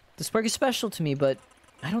 Thanks. The spark is special to me, but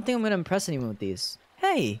I don't think I'm gonna impress anyone with these.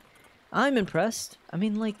 Hey! I'm impressed. I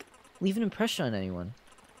mean, like, leave an impression on anyone.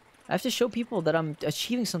 I have to show people that I'm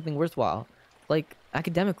achieving something worthwhile. Like,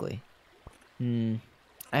 academically.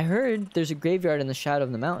 I heard there's a graveyard in the shadow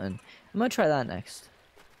of the mountain. I'm gonna try that next.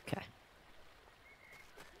 Okay.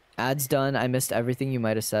 Ads done. I missed everything you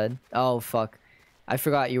might have said. Oh, fuck. I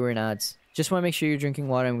forgot you were in ads. Just want to make sure you're drinking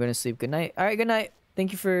water. I'm gonna sleep. Good night. Alright, good night.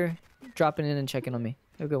 Thank you for dropping in and checking on me.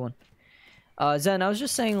 Have a good one. Zen, I was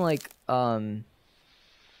just saying, like, I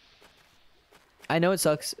know it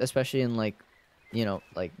sucks, especially in, like, you know,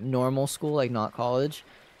 like, normal school, like, not college,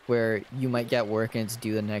 where you might get work and it's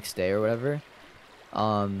due the next day or whatever.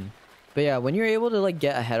 But yeah, when you're able to, like,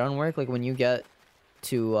 get ahead on work, like, when you get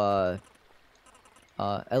to,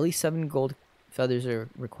 at least 7 gold feathers are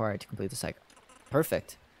required to complete the cycle.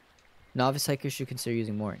 Perfect. Novice hikers should consider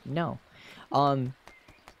using more. No.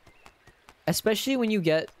 Especially when you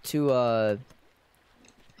get to,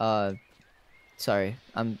 sorry,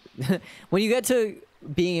 when you get to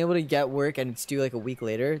being able to get work and it's due like a week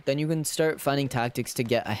later, then you can start finding tactics to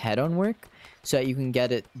get ahead on work so that you can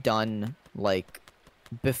get it done, like,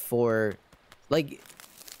 before, like,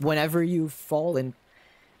 whenever you fall in,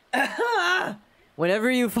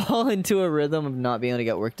 Whenever you fall into a rhythm of not being able to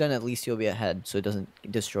get work done, at least you'll be ahead, so it doesn't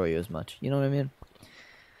destroy you as much. You know what I mean?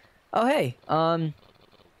 Oh, hey.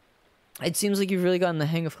 It seems like you've really gotten the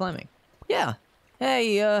hang of climbing. Yeah.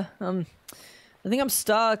 Hey, I think I'm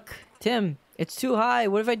stuck. Tim, it's too high.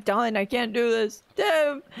 What have I done? I can't do this.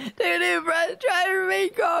 Tim, take a deep breath. Try to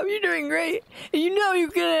remain calm. You're doing great. And you know you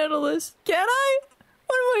can handle this. Can I?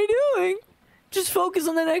 What am I doing? Just focus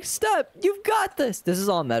on the next step. You've got this. This is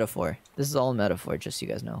all metaphor. This is all metaphor, just so you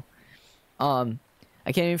guys know. I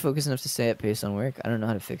can't even focus enough to stay at pace on work. I don't know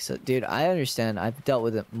how to fix it. Dude, I understand. I've dealt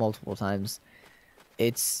with it multiple times.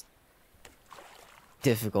 It's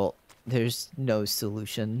difficult. There's no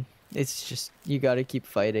solution. It's just, you gotta keep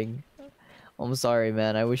fighting. I'm sorry,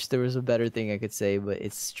 man. I wish there was a better thing I could say, but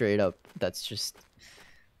it's straight up. That's just...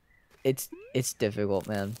 It's difficult,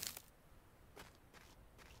 man.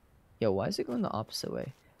 Yo, why is it going the opposite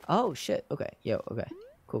way? Oh, shit. Okay. Yo, okay.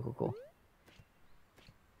 Cool.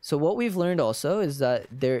 So what we've learned also is that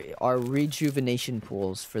there are rejuvenation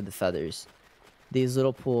pools for the feathers. These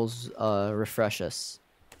little pools refresh us.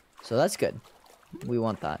 So that's good. We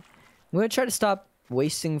want that. I'm going to try to stop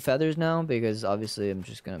wasting feathers now because obviously I'm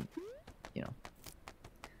just going to, you know,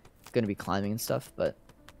 going to be climbing and stuff, but...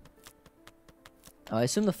 Oh, I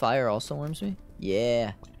assume the fire also warms me?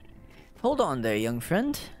 Yeah. Hold on there, young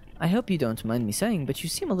friend. I hope you don't mind me saying, but you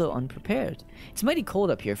seem a little unprepared. It's mighty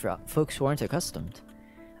cold up here for folks who aren't accustomed.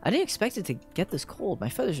 I didn't expect it to get this cold. My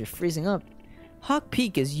feathers are freezing up. Hawk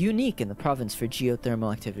Peak is unique in the province for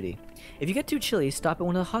geothermal activity. If you get too chilly, stop at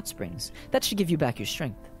one of the hot springs. That should give you back your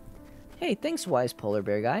strength. Hey, thanks, wise polar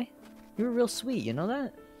bear guy. You were real sweet, you know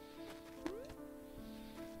that?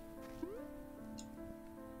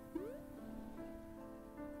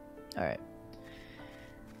 Alright.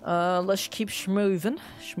 Let's keep schmoving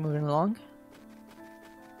along.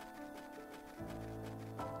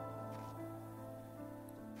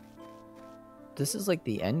 This is like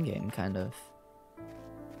the end game, kind of.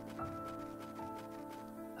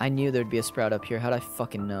 I knew there'd be a sprout up here. How'd I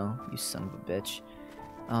fucking know? You son of a bitch.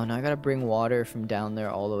 Oh, now I gotta bring water from down there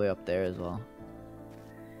all the way up there as well.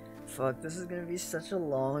 Fuck, this is gonna be such a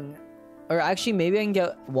long... Or actually, maybe I can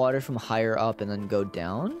get water from higher up and then go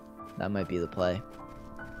down? That might be the play.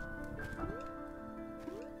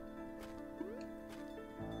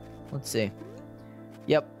 Let's see.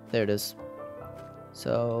 Yep, there it is.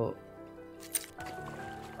 So...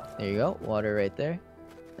 There you go, water right there.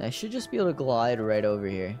 And I should just be able to glide right over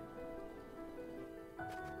here.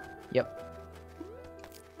 Yep.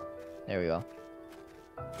 There we go.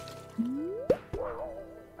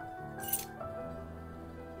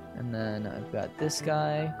 And then I've got this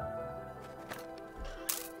guy.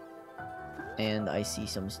 And I see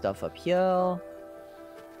some stuff up here.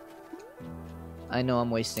 I know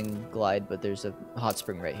I'm wasting glide, but there's a hot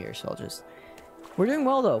spring right here, so I'll just... We're doing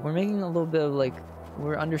well, though. We're making a little bit of, like...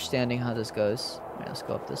 We're understanding how this goes. Alright, let's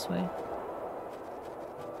go up this way.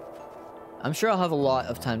 I'm sure I'll have a lot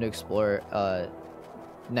of time to explore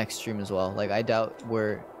next stream as well. Like, I doubt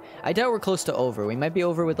we're close to over. We might be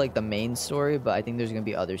over with, like, the main story, but I think there's gonna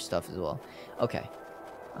be other stuff as well. Okay.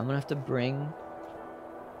 I'm gonna have to bring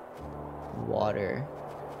water.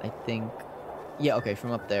 I think... Yeah, okay,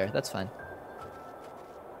 from up there. That's fine.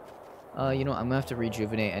 You know, I'm gonna have to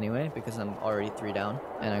rejuvenate anyway, because I'm already 3 down,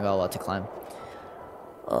 and I got a lot to climb.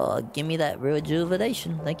 Give me that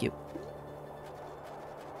rejuvenation. Thank you.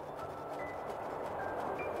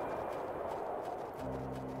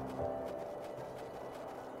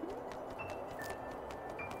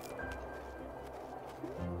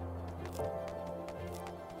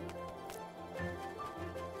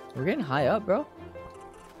 We're getting high up, bro.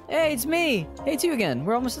 Hey, it's me! Hey, it's you again.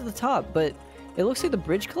 We're almost at the top, but it looks like the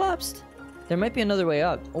bridge collapsed. There might be another way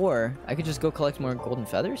up, or I could just go collect more golden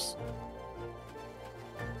feathers.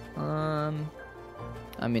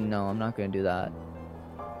 I mean, no, I'm not gonna do that.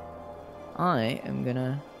 I am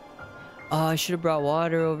gonna... Oh, I should have brought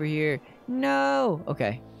water over here. No!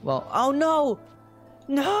 Okay, well, oh no!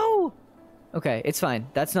 No! Okay, it's fine.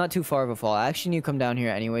 That's not too far of a fall. I actually need to come down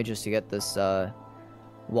here anyway just to get this,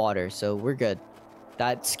 water, so we're good.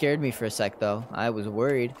 That scared me for a sec, though. I was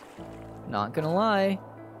worried. Not gonna lie.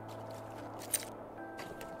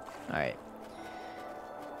 Alright.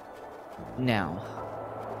 Now.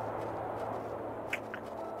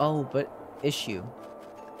 Oh, but issue.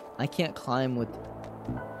 I can't climb with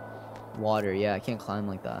water. Yeah, I can't climb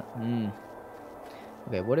like that.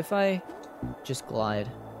 Okay, what if I just glide?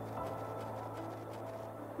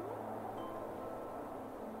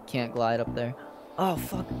 Can't glide up there. Oh,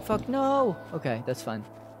 fuck, no! Okay, that's fine.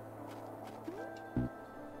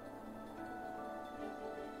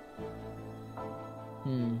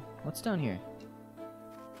 What's down here?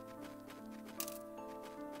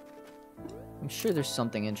 I'm sure there's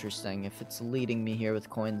something interesting if it's leading me here with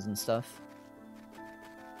coins and stuff.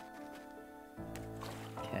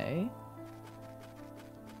 Okay.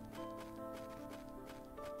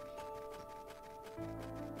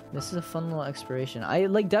 This is a fun little exploration. I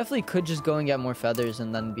like definitely could just go and get more feathers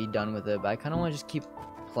and then be done with it, but I kind of want to just keep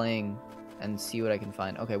playing and see what I can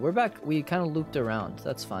find. Okay, we're back. We kind of looped around.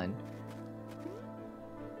 That's fine.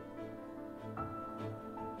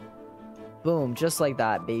 Boom, just like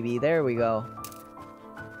that, baby. There we go.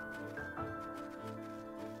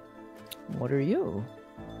 What are you?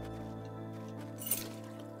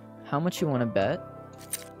 How much you want to bet?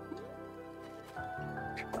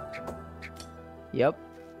 Yep.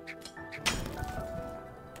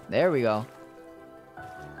 There we go.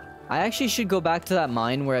 I actually should go back to that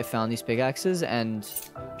mine where I found these pickaxes and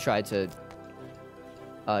try to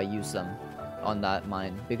use them on that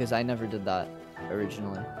mine, because I never did that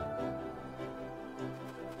originally.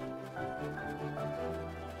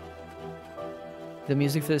 The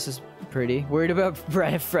music for this is pretty. Worried about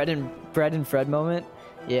Fred and Fred moment?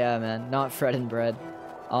 Yeah, man, not Fred and Bread.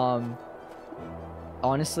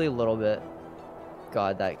 Honestly, a little bit.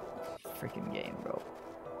 God, that freaking game, bro.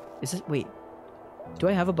 Is it? Wait. Do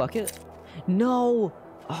I have a bucket? No!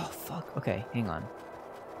 Oh, fuck. Okay, hang on.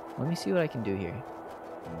 Let me see what I can do here.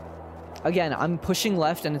 Again, I'm pushing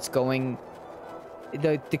left and it's going...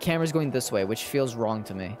 The camera's going this way, which feels wrong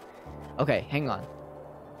to me. Okay, hang on.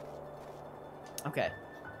 Okay.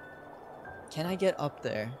 Can I get up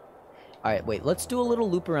there? Alright, wait. Let's do a little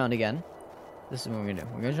loop around again. This is what we're gonna do.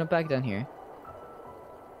 We're gonna jump back down here.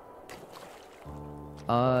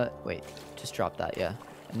 Wait. Just drop that, yeah.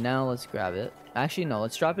 And now let's grab it. Actually, no.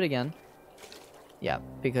 Let's drop it again. Yeah,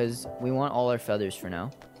 because we want all our feathers for now.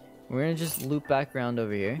 We're gonna just loop back around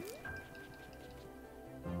over here.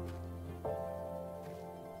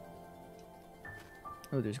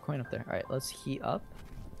 Oh, there's a coin up there. Alright, let's heat up.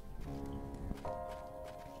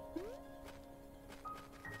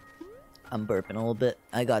 I'm burping a little bit.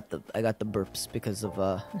 I got the burps because of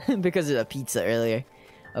because of the pizza earlier.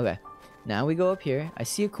 Okay. Now we go up here. I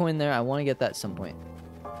see a coin there. I want to get that at some point.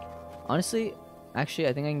 Honestly, actually,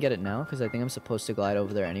 I think I can get it now because I think I'm supposed to glide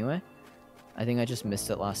over there anyway. I think I just missed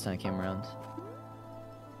it last time I came around.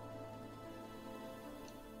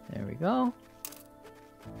 There we go.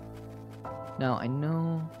 Now, I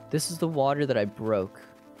know this is the water that I broke.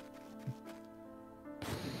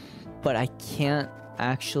 But I can't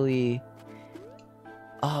actually...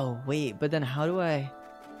 Oh, wait, but then how do I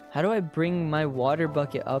bring my water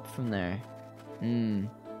bucket up from there?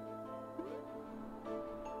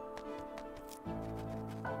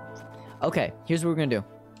 Okay, here's what we're gonna do.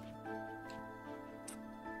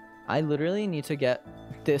 I literally need to get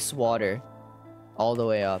this water all the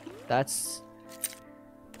way up. That's...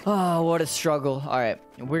 Oh, what a struggle. Alright,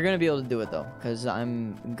 we're gonna be able to do it though, because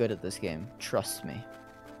I'm good at this game. Trust me.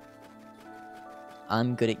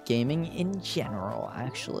 I'm good at gaming in general,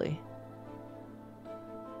 actually.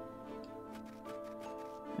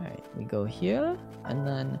 Alright, we go here, and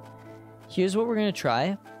then here's what we're gonna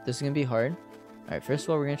try. This is gonna be hard. Alright, first of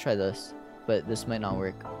all, we're gonna try this, but this might not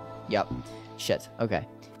work. Yep. Shit. Okay.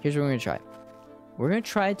 Here's what we're gonna try. We're gonna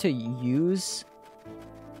try to use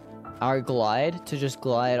our glide to just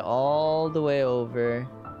glide all the way over.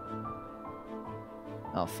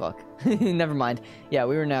 Oh fuck. Never mind. Yeah,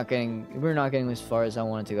 we're not getting as far as I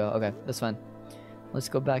wanted to go. Okay, that's fine. Let's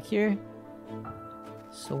go back here.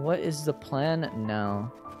 So what is the plan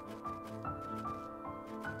now?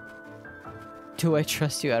 Do I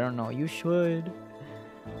trust you? I don't know. You should.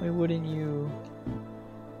 Why wouldn't you?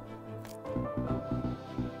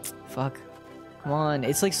 Fuck. Come on.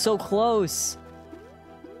 It's like so close.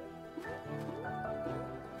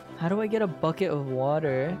 How do I get a bucket of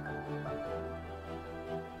water?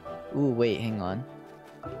 Ooh, wait, hang on.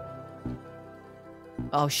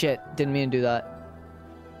 Oh shit, didn't mean to do that.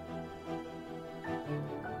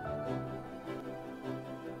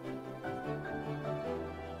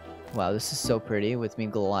 Wow, this is so pretty with me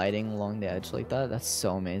gliding along the edge like that. That's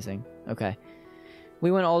so amazing. Okay.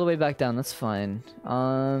 We went all the way back down, that's fine.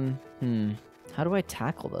 How do I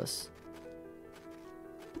tackle this?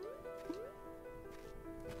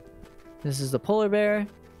 This is the polar bear.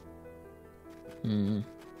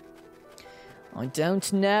 I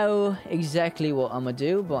don't know exactly what I'm gonna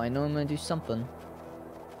do, but I know I'm gonna do something.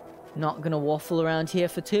 Not gonna waffle around here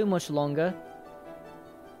for too much longer.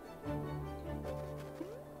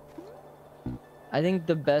 I think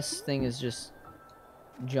the best thing is just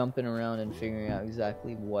jumping around and figuring out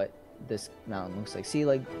exactly what this mountain looks like. See,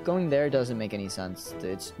 like, going there doesn't make any sense.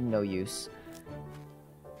 It's no use.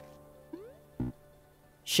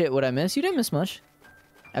 Shit, what'd I miss? You didn't miss much.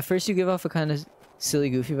 At first you give off a kind of silly,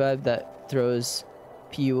 goofy vibe that throws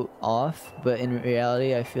you off, but in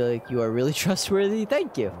reality, I feel like you are really trustworthy.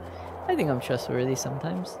 Thank you. I think I'm trustworthy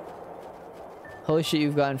sometimes. Holy shit,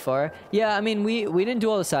 you've gotten far. Yeah, I mean, we didn't do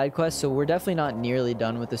all the side quests, so we're definitely not nearly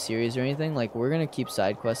done with the series or anything. Like, we're gonna keep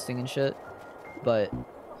side questing and shit. But,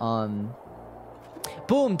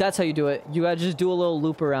 boom, that's how you do it. You gotta just do a little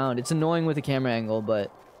loop around. It's annoying with the camera angle,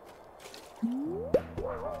 but...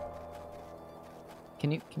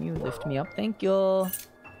 Can you lift me up? Thank you.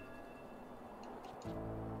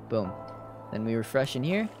 Boom. Then we refresh in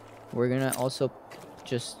here. We're gonna also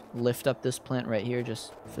just lift up this plant right here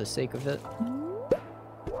just for the sake of it.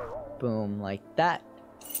 Boom, like that.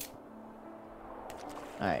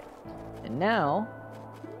 Alright. And now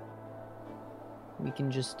we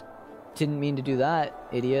can just... Didn't mean to do that,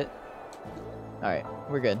 idiot. Alright,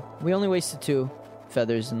 we're good. We only wasted 2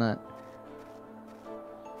 feathers in that.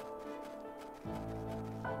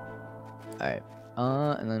 Alright.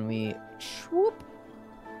 And then we... Swoop.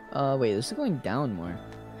 Wait, this is going down more.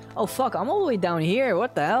 Oh, fuck, I'm all the way down here.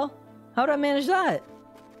 What the hell? How did I manage that?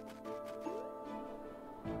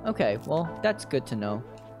 Okay, well, that's good to know.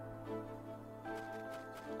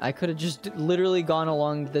 I could have just literally gone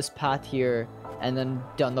along this path here and then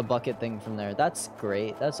done the bucket thing from there. That's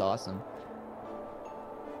great. That's awesome.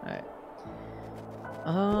 Alright.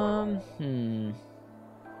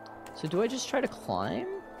 So do I just try to climb?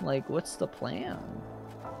 Like, what's the plan?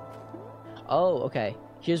 Oh, okay.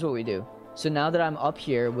 Here's what we do. So now that I'm up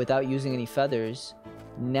here without using any feathers,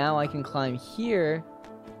 now I can climb here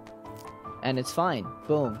and it's fine.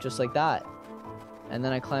 Boom, just like that. And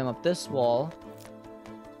then I climb up this wall.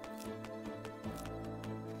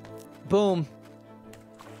 Boom.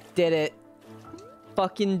 Did it.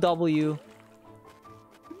 Fucking W.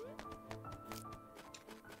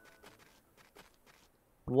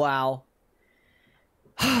 Wow.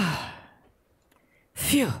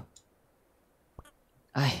 Phew.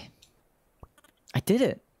 I did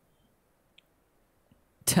it.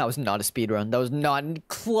 That was not a speed run. That was not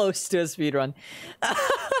close to a speed run.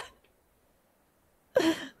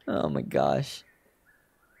 Oh my gosh.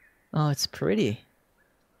 Oh, it's pretty.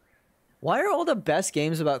 Why are all the best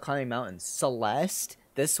games about climbing mountains? Celeste,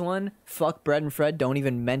 this one, fuck Bread and Fred, don't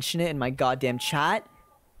even mention it in my goddamn chat.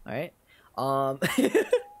 Alright.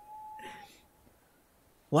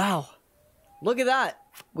 Wow. Look at that.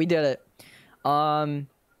 We did it.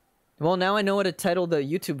 Well, now I know what to title the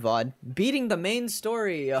YouTube VOD. Beating the main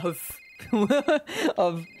story of...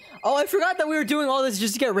 Oh, I forgot that we were doing all this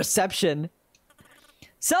just to get reception.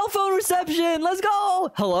 Cell phone reception! Let's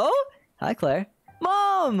go! Hello? Hi, Claire.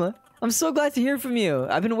 Mom! I'm so glad to hear from you.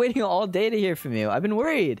 I've been waiting all day to hear from you. I've been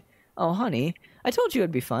worried. Oh, honey. I told you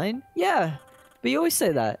I'd be fine. Yeah. But you always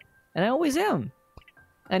say that. And I always am.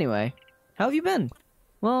 Anyway. How have you been?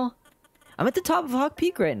 Well, I'm at the top of Hawk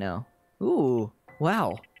Peak right now. Ooh.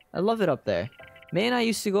 Wow. I love it up there. May and I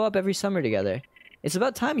used to go up every summer together. It's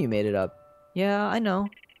about time you made it up. Yeah, I know.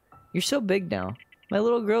 You're so big now. My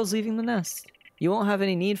little girl's leaving the nest. You won't have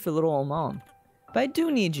any need for little old mom. But I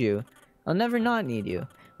do need you. I'll never not need you.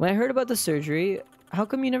 When I heard about the surgery, how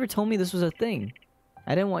come you never told me this was a thing?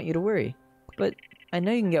 I didn't want you to worry. But I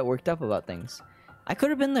know you can get worked up about things. I could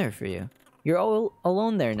have been there for you. You're all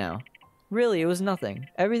alone there now. Really, it was nothing.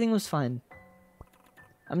 Everything was fine.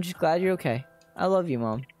 I'm just glad you're okay. I love you,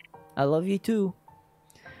 Mom. I love you too.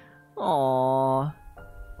 Aww.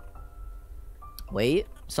 Wait,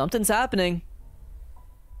 something's happening.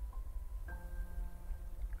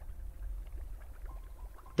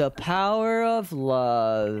 The power of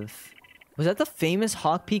love. Was that the famous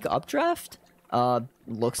Hawk Peak updraft?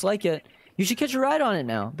 Looks like it. You should catch a ride on it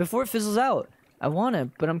now, before it fizzles out. I want to,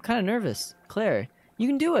 but I'm kind of nervous. Claire, you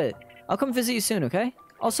can do it. I'll come visit you soon, okay?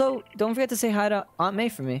 Also, don't forget to say hi to Aunt May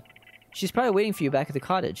for me. She's probably waiting for you back at the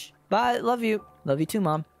cottage. Bye, love you. Love you too,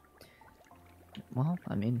 Mom. Well,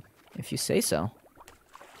 I mean, if you say so.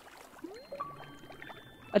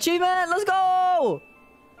 Achievement! Let's go!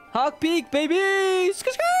 Hawk Peak, baby!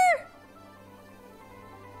 Skr-skr!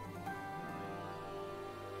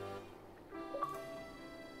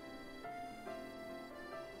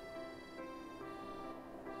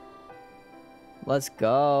 Let's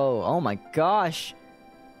go. Oh my gosh.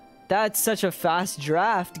 That's such a fast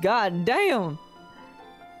draft. God damn.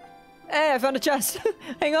 Hey, I found a chest.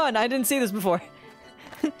 Hang on, I didn't see this before.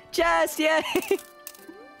 Chest, yay!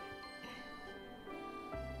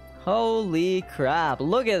 Holy crap,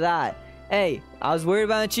 look at that. Hey, I was worried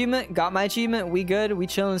about an achievement. Got my achievement. We good. We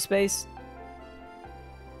chill in space.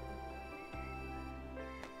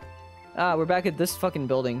 Ah, we're back at this fucking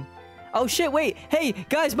building. Oh shit, wait. Hey,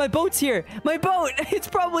 guys, my boat's here. My boat. It's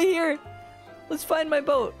probably here. Let's find my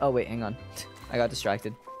boat. Oh, wait, hang on. I got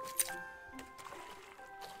distracted.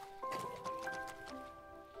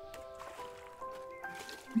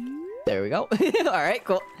 There we go. Alright,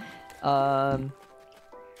 cool.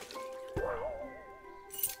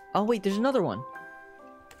 Oh, wait, there's another one.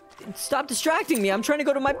 Stop distracting me. I'm trying to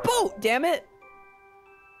go to my boat, damn it.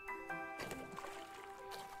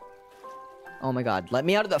 Oh my god. Let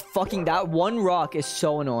me out of the fucking... That one rock is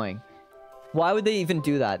so annoying. Why would they even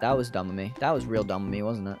do that? That was dumb of me. That was real dumb of me,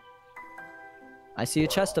 wasn't it? I see a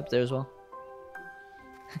chest up there as well.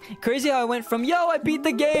 Crazy how I went from, yo, I beat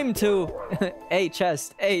the game, to, hey,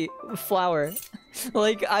 chest, hey, flower.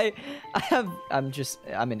 Like, I'm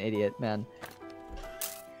an idiot, man.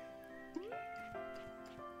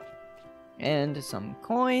 And some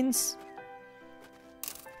coins.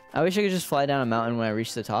 I wish I could just fly down a mountain when I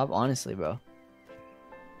reach the top, honestly, bro.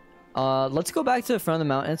 Let's go back to the front of the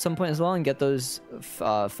mountain at some point as well and get those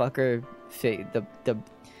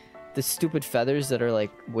the stupid feathers that are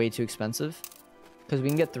like way too expensive, because we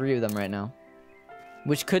can get 3 of them right now,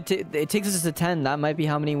 which could it takes us to 10. That might be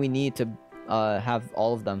how many we need to have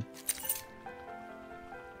all of them.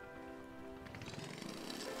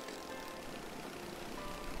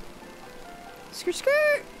 Skirt,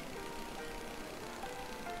 skirt.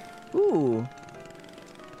 Ooh.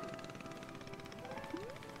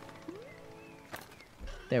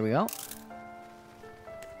 There we go.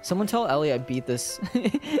 Someone tell Ellie I beat this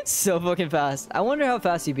so fucking fast. I wonder how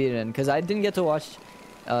fast he beat it in, because I didn't get to watch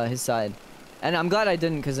his side. And I'm glad I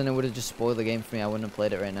didn't, because then it would have just spoiled the game for me. I wouldn't have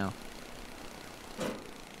played it right now.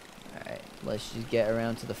 Alright, let's just get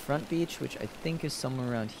around to the front beach, which I think is somewhere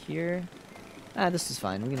around here. Ah, this is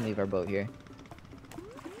fine. We can leave our boat here.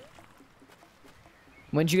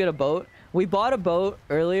 When'd you get a boat? We bought a boat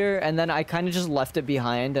earlier, and then I kind of just left it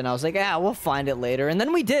behind, and I was like, ah, we'll find it later. And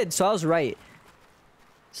then we did, so I was right.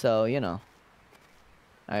 So, you know.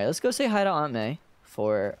 Alright, let's go say hi to Aunt May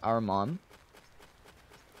for our mom.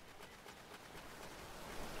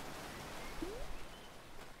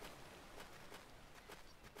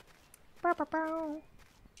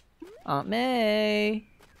 Aunt May!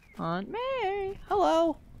 Aunt May!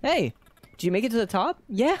 Hello! Hey! Did you make it to the top?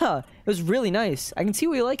 Yeah! It was really nice. I can see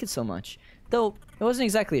why you like it so much. Though, it wasn't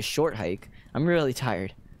exactly a short hike. I'm really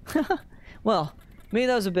tired. Well, maybe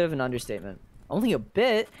that was a bit of an understatement. Only a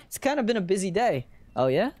bit? It's kind of been a busy day. Oh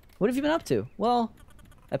yeah? What have you been up to? Well,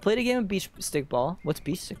 I played a game of beach stickball. What's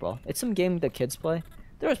beach stickball? It's some game that kids play.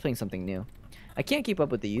 They're always playing something new. I can't keep up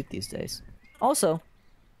with the youth these days. Also,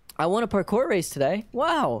 I won a parkour race today.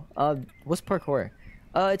 Wow! What's parkour?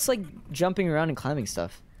 It's like jumping around and climbing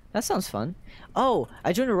stuff. That sounds fun. Oh,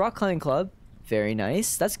 I joined a rock climbing club. Very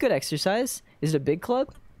nice. That's good exercise. Is it a big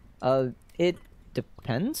club? It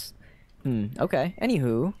depends. Okay.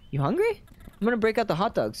 Anywho, you hungry? I'm gonna break out the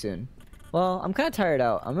hot dog soon. Well, I'm kind of tired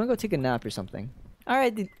out. I'm gonna go take a nap or something.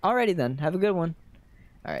 Alrighty then. Have a good one.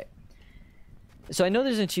 Alright. So I know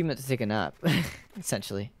there's an achievement to take a nap,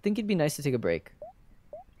 essentially. I think it'd be nice to take a break.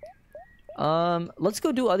 Let's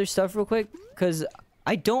go do other stuff real quick, because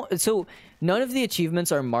so none of the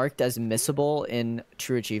achievements are marked as missable in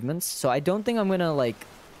true achievements, so I don't think I'm gonna I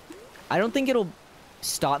don't think it'll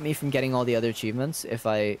stop me from getting all the other achievements if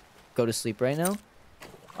I go to sleep right now.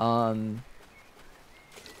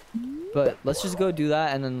 But let's just go do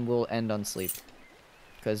that and then we'll end on sleep,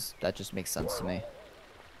 because that just makes sense to me.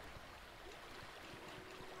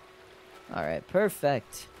 Alright,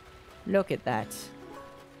 perfect. Look at that.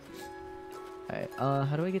 Alright,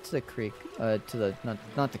 how do I get to the creek?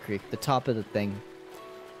 Not the creek, the top of the thing.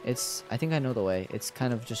 I think I know the way. It's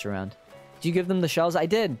kind of just around. Do you give them the shells? I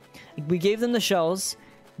did! We gave them the shells,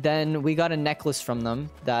 then we got a necklace from them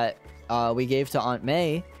that we gave to Aunt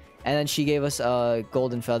May, and then she gave us a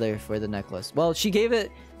golden feather for the necklace. Well, she gave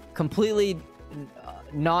it completely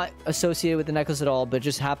not associated with the necklace at all, but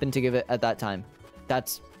just happened to give it at that time.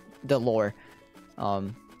 That's the lore.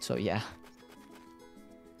 So yeah.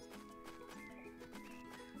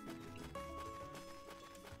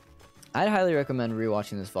 I'd highly recommend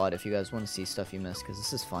rewatching this VOD if you guys want to see stuff you missed, because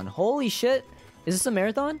this is fun. Holy shit! Is this a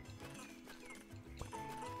marathon?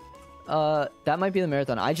 That might be the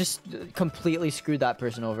marathon. I just completely screwed that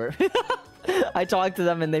person over. I talked to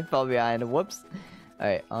them and they fell behind. Whoops.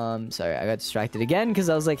 Alright, sorry, I got distracted again because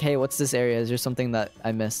I was like, hey, what's this area? Is there something that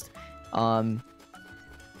I missed?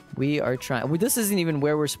 We are trying... This isn't even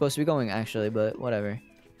where we're supposed to be going, actually, but whatever.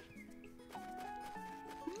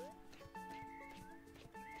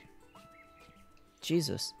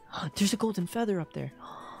 Jesus. There's a golden feather up there.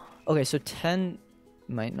 Okay, so 10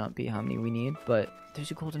 might not be how many we need, but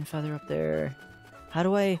there's a golden feather up there. How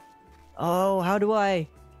do I... Oh, how do I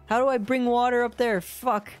bring water up there?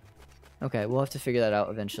 Fuck. Okay, we'll have to figure that out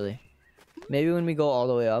eventually. Maybe when we go all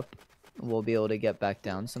the way up, we'll be able to get back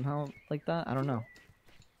down somehow like that. I don't know.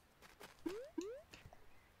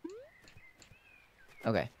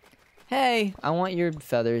 Okay. Hey, I want your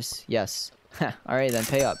feathers. Yes. Alright then,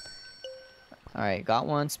 pay up. Alright, got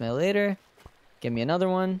one. Smell you later. Give me another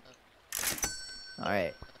one.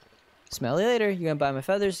 Alright. Smell you later. You gonna buy my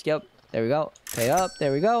feathers? Yep. There we go. Pay up.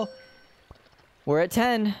 There we go. We're at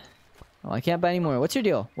 10. Oh, I can't buy any more. What's your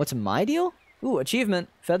deal? What's my deal? Ooh, achievement.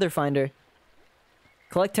 Feather finder.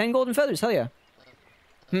 Collect 10 golden feathers. Hell yeah.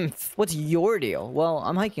 What's your deal? Well,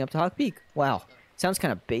 I'm hiking up to Hawk Peak. Wow. Sounds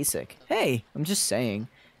kind of basic. Hey, I'm just saying.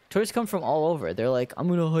 Tourists come from all over. They're like, I'm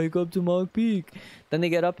gonna hike up to Hawk Peak. Then they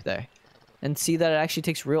get up there and see that it actually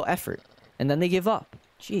takes real effort. And then they give up.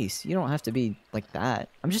 Jeez, you don't have to be like that.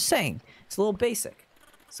 I'm just saying. It's a little basic.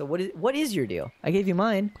 So what is your deal? I gave you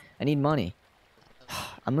mine. I need money.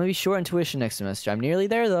 I'm gonna be short on tuition next semester. I'm nearly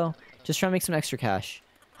there though. Just trying to make some extra cash.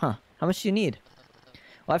 Huh. How much do you need?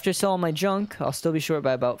 Well, after selling my junk, I'll still be short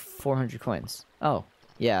by about 400 coins. Oh,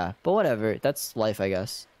 yeah. But whatever. That's life, I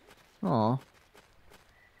guess. Aw.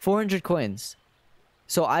 400 coins.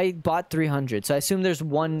 So I bought 300. So I assume there's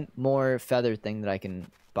one more feather thing that I can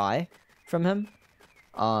buy from him.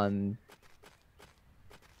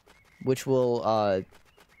 Which will,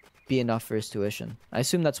 be enough for his tuition. I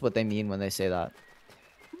assume that's what they mean when they say that.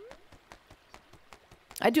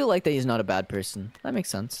 I do like that he's not a bad person. That makes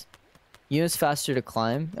sense. Yuna's faster to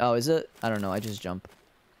climb. Oh, is it? I don't know. I just jump.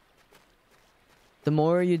 The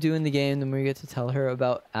more you do in the game, the more you get to tell her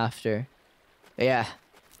about after. Yeah.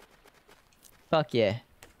 Fuck yeah.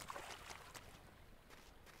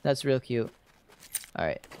 That's real cute.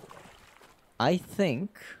 Alright. I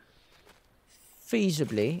think...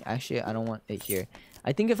 feasibly... Actually, I don't want it here.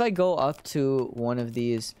 I think if I go up to one of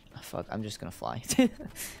these... Oh, fuck, I'm just gonna fly.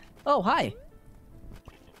 Oh, hi!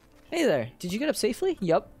 Hey there, did you get up safely?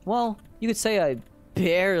 Yup. Well, you could say I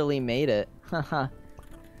barely made it. Haha.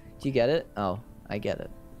 Do you get it? Oh, I get it.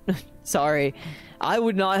 Sorry. I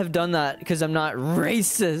would not have done that because I'm not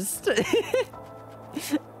racist.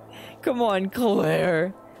 Come on,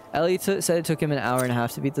 Claire. Ellie said it took him an hour and a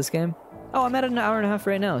half to beat this game. Oh, I'm at an hour and a half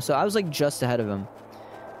right now. So I was like just ahead of him.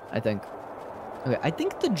 I think. Okay, I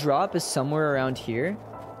think the drop is somewhere around here.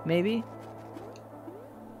 Maybe.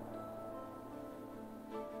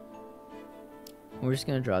 We're just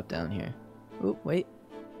gonna drop down here. Oh, wait.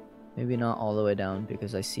 Maybe not all the way down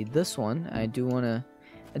because I see this one. I do want to...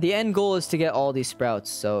 The end goal is to get all these sprouts.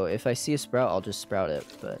 So if I see a sprout, I'll just sprout it.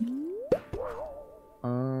 But...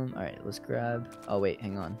 Alright, let's grab... Oh, wait,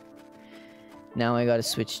 hang on. Now I gotta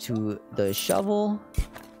switch to the shovel.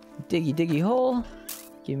 Diggy, diggy hole.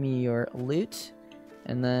 Give me your loot.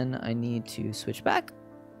 And then I need to switch back.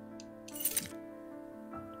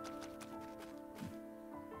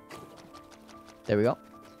 There we go.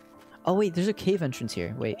 Oh, wait, there's a cave entrance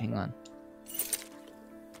here. Wait, hang on.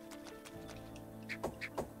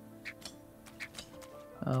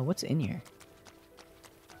 What's in here?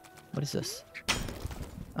 What is this?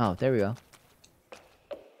 Oh, there we go.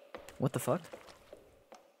 What the fuck?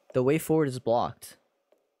 The way forward is blocked.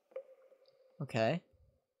 Okay.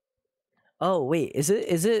 Oh, wait, is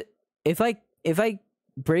it if I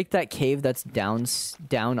break that cave that's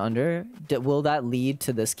down under, will that lead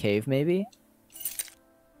to this cave maybe?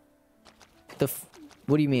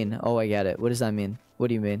 What do you mean? Oh, I get it. What does that mean? What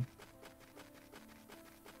do you mean?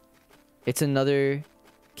 It's another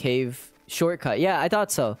cave shortcut. Yeah, I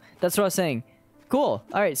thought so. That's what I was saying. Cool.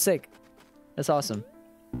 All right, sick. That's awesome.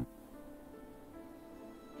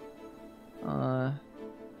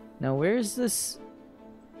 Now where's this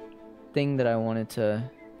thing that I wanted to...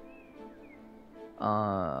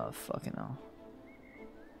 fucking hell.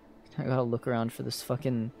 I gotta look around for this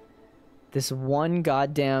fucking... This one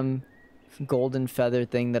goddamn golden feather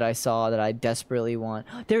thing that I saw that I desperately want.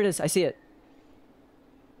 There it is. I see it.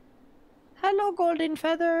 Hello, golden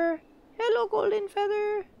feather. Hello, golden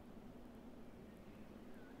feather.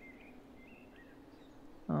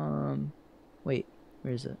 Wait.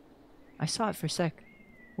 Where is it? I saw it for a sec.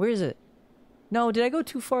 Where is it? No, did I go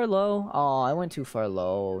too far low? Oh, I went too far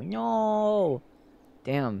low. No.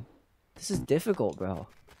 Damn. This is difficult, bro.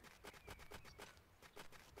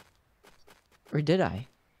 Or did I?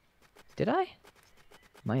 Did I?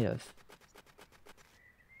 Might have.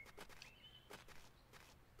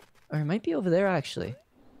 Or it might be over there, actually.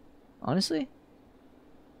 Honestly?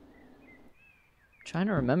 I'm trying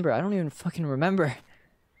to remember. I don't even fucking remember.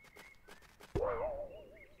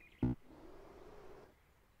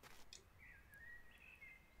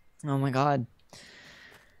 Oh my god.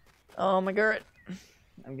 Oh my god.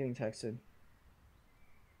 I'm getting texted.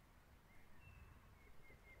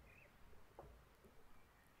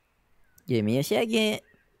 Give me a second.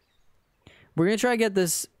 We're gonna try to get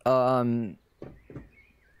this. I'm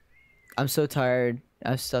so tired.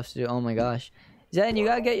 I have stuff to do. Oh my gosh. Zen, you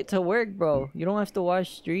gotta get to work, bro. You don't have to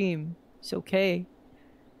watch stream. It's okay.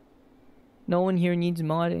 No one here needs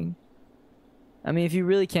modding. I mean, if you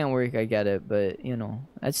really can't work, I get it. But, you know,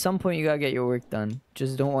 at some point you gotta get your work done.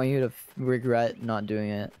 Just don't want you to regret not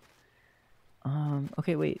doing it.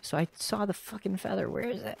 Okay, wait. So I saw the fucking feather. Where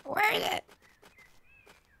is it? Where is it?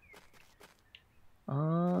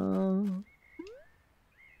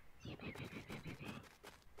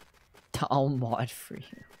 I'll mod for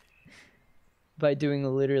you. By doing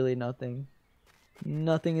literally nothing.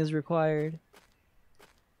 Nothing is required.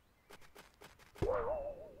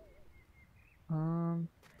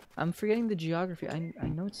 I'm forgetting the geography. I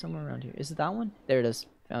know it's somewhere around here. Is it that one? There it is.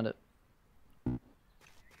 Found it.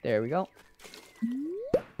 There we go.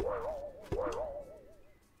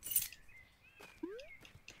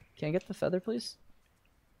 Can I get the feather, please?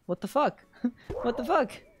 What the fuck? What the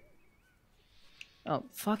fuck? Oh,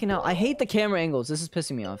 fucking hell. I hate the camera angles. This is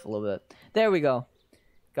pissing me off a little bit. There we go.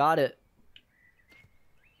 Got it.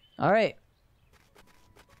 Alright.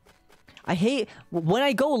 I hate... When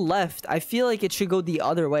I go left, I feel like it should go the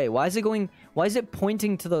other way. Why is it going... Why is it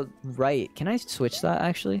pointing to the right? Can I switch that,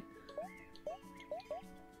 actually?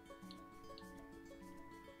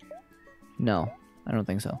 No. I don't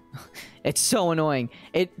think so. It's so annoying.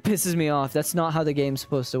 It pisses me off. That's not how the game's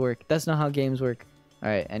supposed to work. That's not how games work.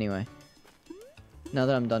 Alright, anyway. Now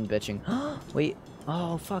that I'm done bitching. Wait.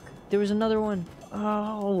 Oh, fuck. There was another one.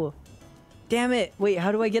 Oh. Damn it. Wait,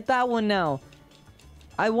 how do I get that one now?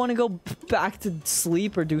 I want to go back to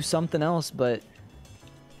sleep or do something else, but...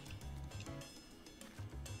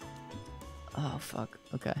 Oh, fuck.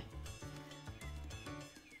 Okay.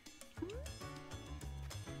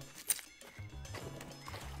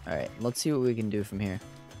 Alright, let's see what we can do from here.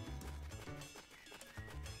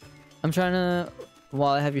 I'm trying to...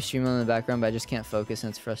 While I have your stream on in the background, but I just can't focus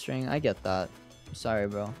and it's frustrating. I get that. I'm sorry,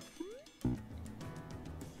 bro.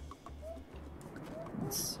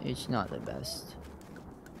 It's not the best.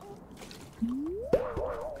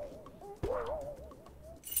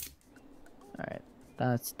 Alright,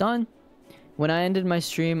 that's done. When I ended my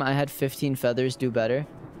stream, I had 15 feathers. Do better.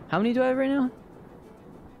 How many do I have right now?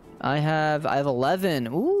 I have 11.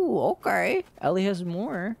 Ooh, okay. Ellie has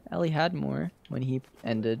more. Ellie had more when he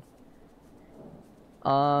ended.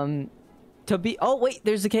 Oh wait,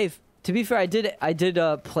 there's a cave. To be fair, I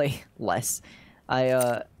did play less.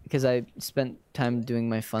 Because I spent time doing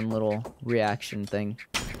my fun little reaction thing.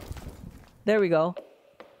 There we go.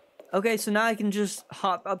 Okay, so now I can just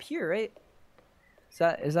hop up here, right?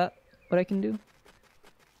 Is that what I can do?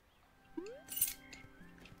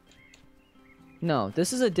 No,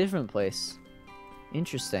 this is a different place.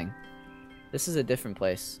 Interesting. This is a different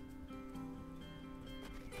place.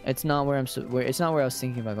 It's not where it's not where I was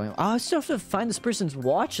thinking about going. Oh, I still have to find this person's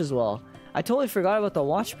watch as well. I totally forgot about the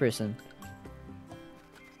watch person.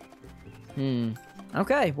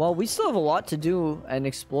 Okay, well, we still have a lot to do and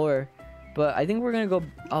explore. But I think we're gonna go...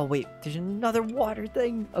 Oh, wait, there's another water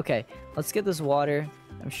thing. Okay, let's get this water.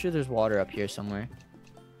 I'm sure there's water up here somewhere.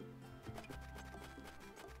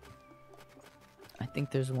 I think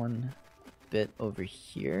there's one bit over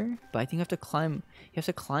here. But I think you have to climb... You have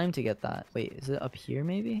to climb to get that. Wait, is it up here,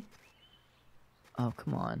 maybe? Oh,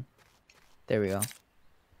 come on. There we go.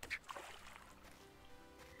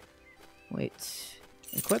 Wait.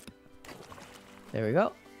 Equip. There we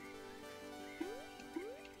go.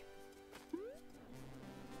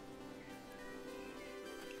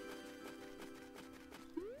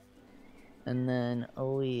 And then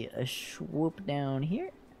only a swoop down here.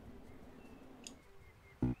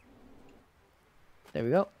 There we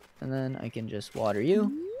go. And then I can just water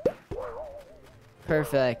you.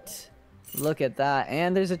 Perfect. Look at that.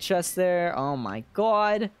 And there's a chest there. Oh my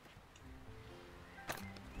god.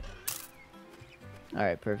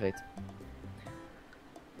 Alright, perfect.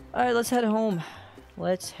 Alright, let's head home.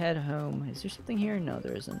 Let's head home. Is there something here? No,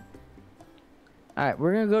 there isn't. Alright,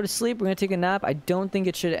 we're gonna go to sleep. We're gonna take a nap. I don't think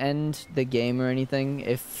it should end the game or anything.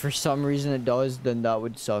 If for some reason it does, then that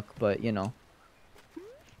would suck. But, you know.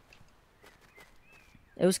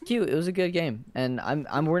 It was cute. It was a good game. And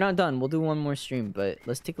we're not done. We'll do one more stream. But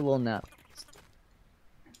let's take a little nap.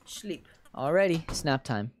 Sleep. Alrighty. Snap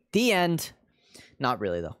time. The end. Not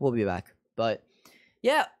really, though. We'll be back. But,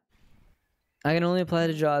 yeah. I can only apply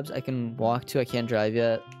to jobs I can walk to. I can't drive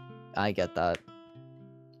yet. I get that.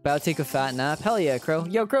 About to take a fat nap. Hell yeah, Crow.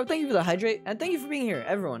 Yo, Crow, thank you for the hydrate. And thank you for being here.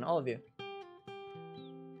 Everyone. All of you.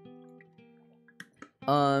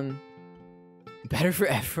 Better for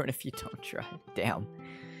everyone if you don't try. Damn.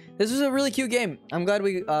 This was a really cute game. I'm glad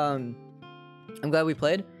we I'm glad we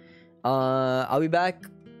played. I'll be back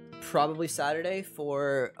probably Saturday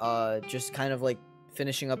for just kind of like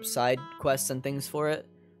finishing up side quests and things for it.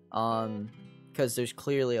 Because there's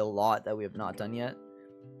clearly a lot that we have not done yet.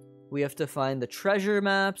 We have to find the treasure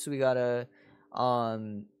maps. We gotta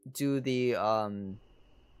do the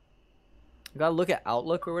we gotta look at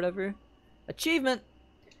Outlook or whatever. Achievement.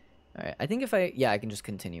 All right, I think if I can just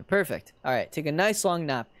continue. Perfect. All right, take a nice long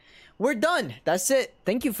nap. We're done. That's it.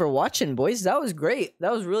 Thank you for watching, boys. That was great.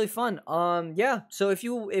 That was really fun. Yeah. So if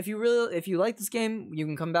you like this game, you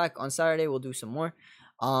can come back on Saturday. We'll do some more.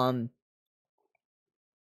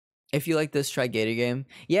 If you like this, try Gator Game.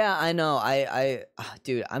 Yeah, I know.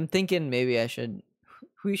 Dude, I'm thinking maybe I should.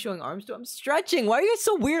 Who are you showing arms to? I'm stretching. Why are you guys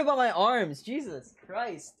so weird about my arms? Jesus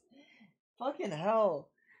Christ. Fucking hell.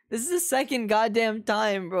 This is the second goddamn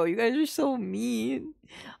time, bro. You guys are so mean.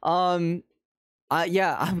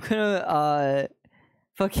 Yeah, I'm gonna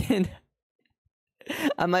fucking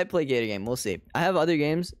I might play Gator Game. We'll see. I have other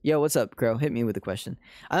games. Yo, what's up, Crow? Hit me with a question.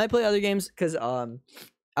 I might play other games because I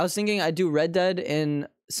was thinking I'd do Red Dead in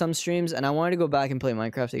some streams, and I wanted to go back and play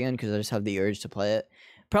Minecraft again because I just have the urge to play it.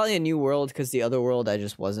 Probably a new world because the other world I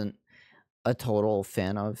just wasn't a total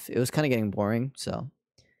fan of. It was kind of getting boring. So,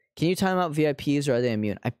 can you time out VIPs or are they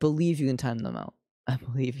immune? I believe you can time them out. I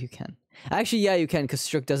believe you can. Actually, yeah, you can because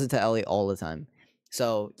Strook does it to Ellie all the time.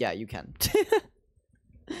 So, yeah, you can.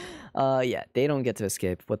 Yeah, they don't get to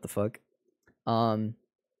escape. What the fuck?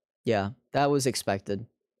 Yeah, that was expected.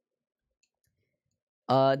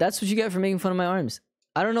 That's what you get for making fun of my arms.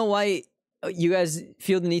 I don't know why you guys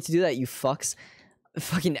feel the need to do that, you fucks.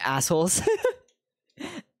 Fucking assholes.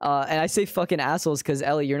 And I say fucking assholes because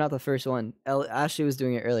Ellie, you're not the first one. Ashley was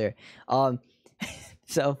doing it earlier.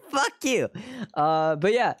 So, fuck you.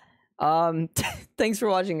 But yeah, thanks for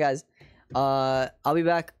watching, guys. I'll be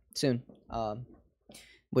back soon.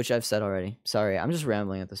 Which I've said already. Sorry, I'm just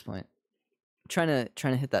rambling at this point. Trying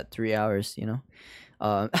to hit that 3 hours, you know.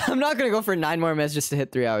 I'm not gonna go for 9 more minutes just to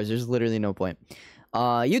hit 3 hours. There's literally no point.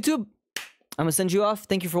 YouTube, I'm gonna send you off.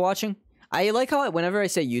 Thank you for watching. I like how whenever I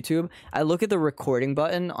say YouTube, I look at the recording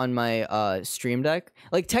button on my stream deck.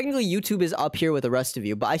 Like technically YouTube is up here with the rest of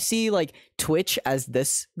you, but I see like Twitch as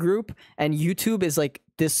this group and YouTube is like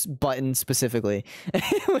this button specifically,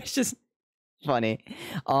 which is funny.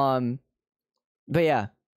 But yeah,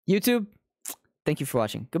 YouTube, thank you for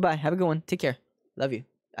watching. Goodbye. Have a good one. Take care. Love you.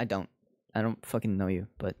 I don't fucking know you,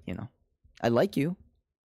 but you know, I like you.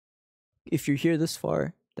 If you're here this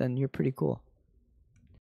far, then you're pretty cool.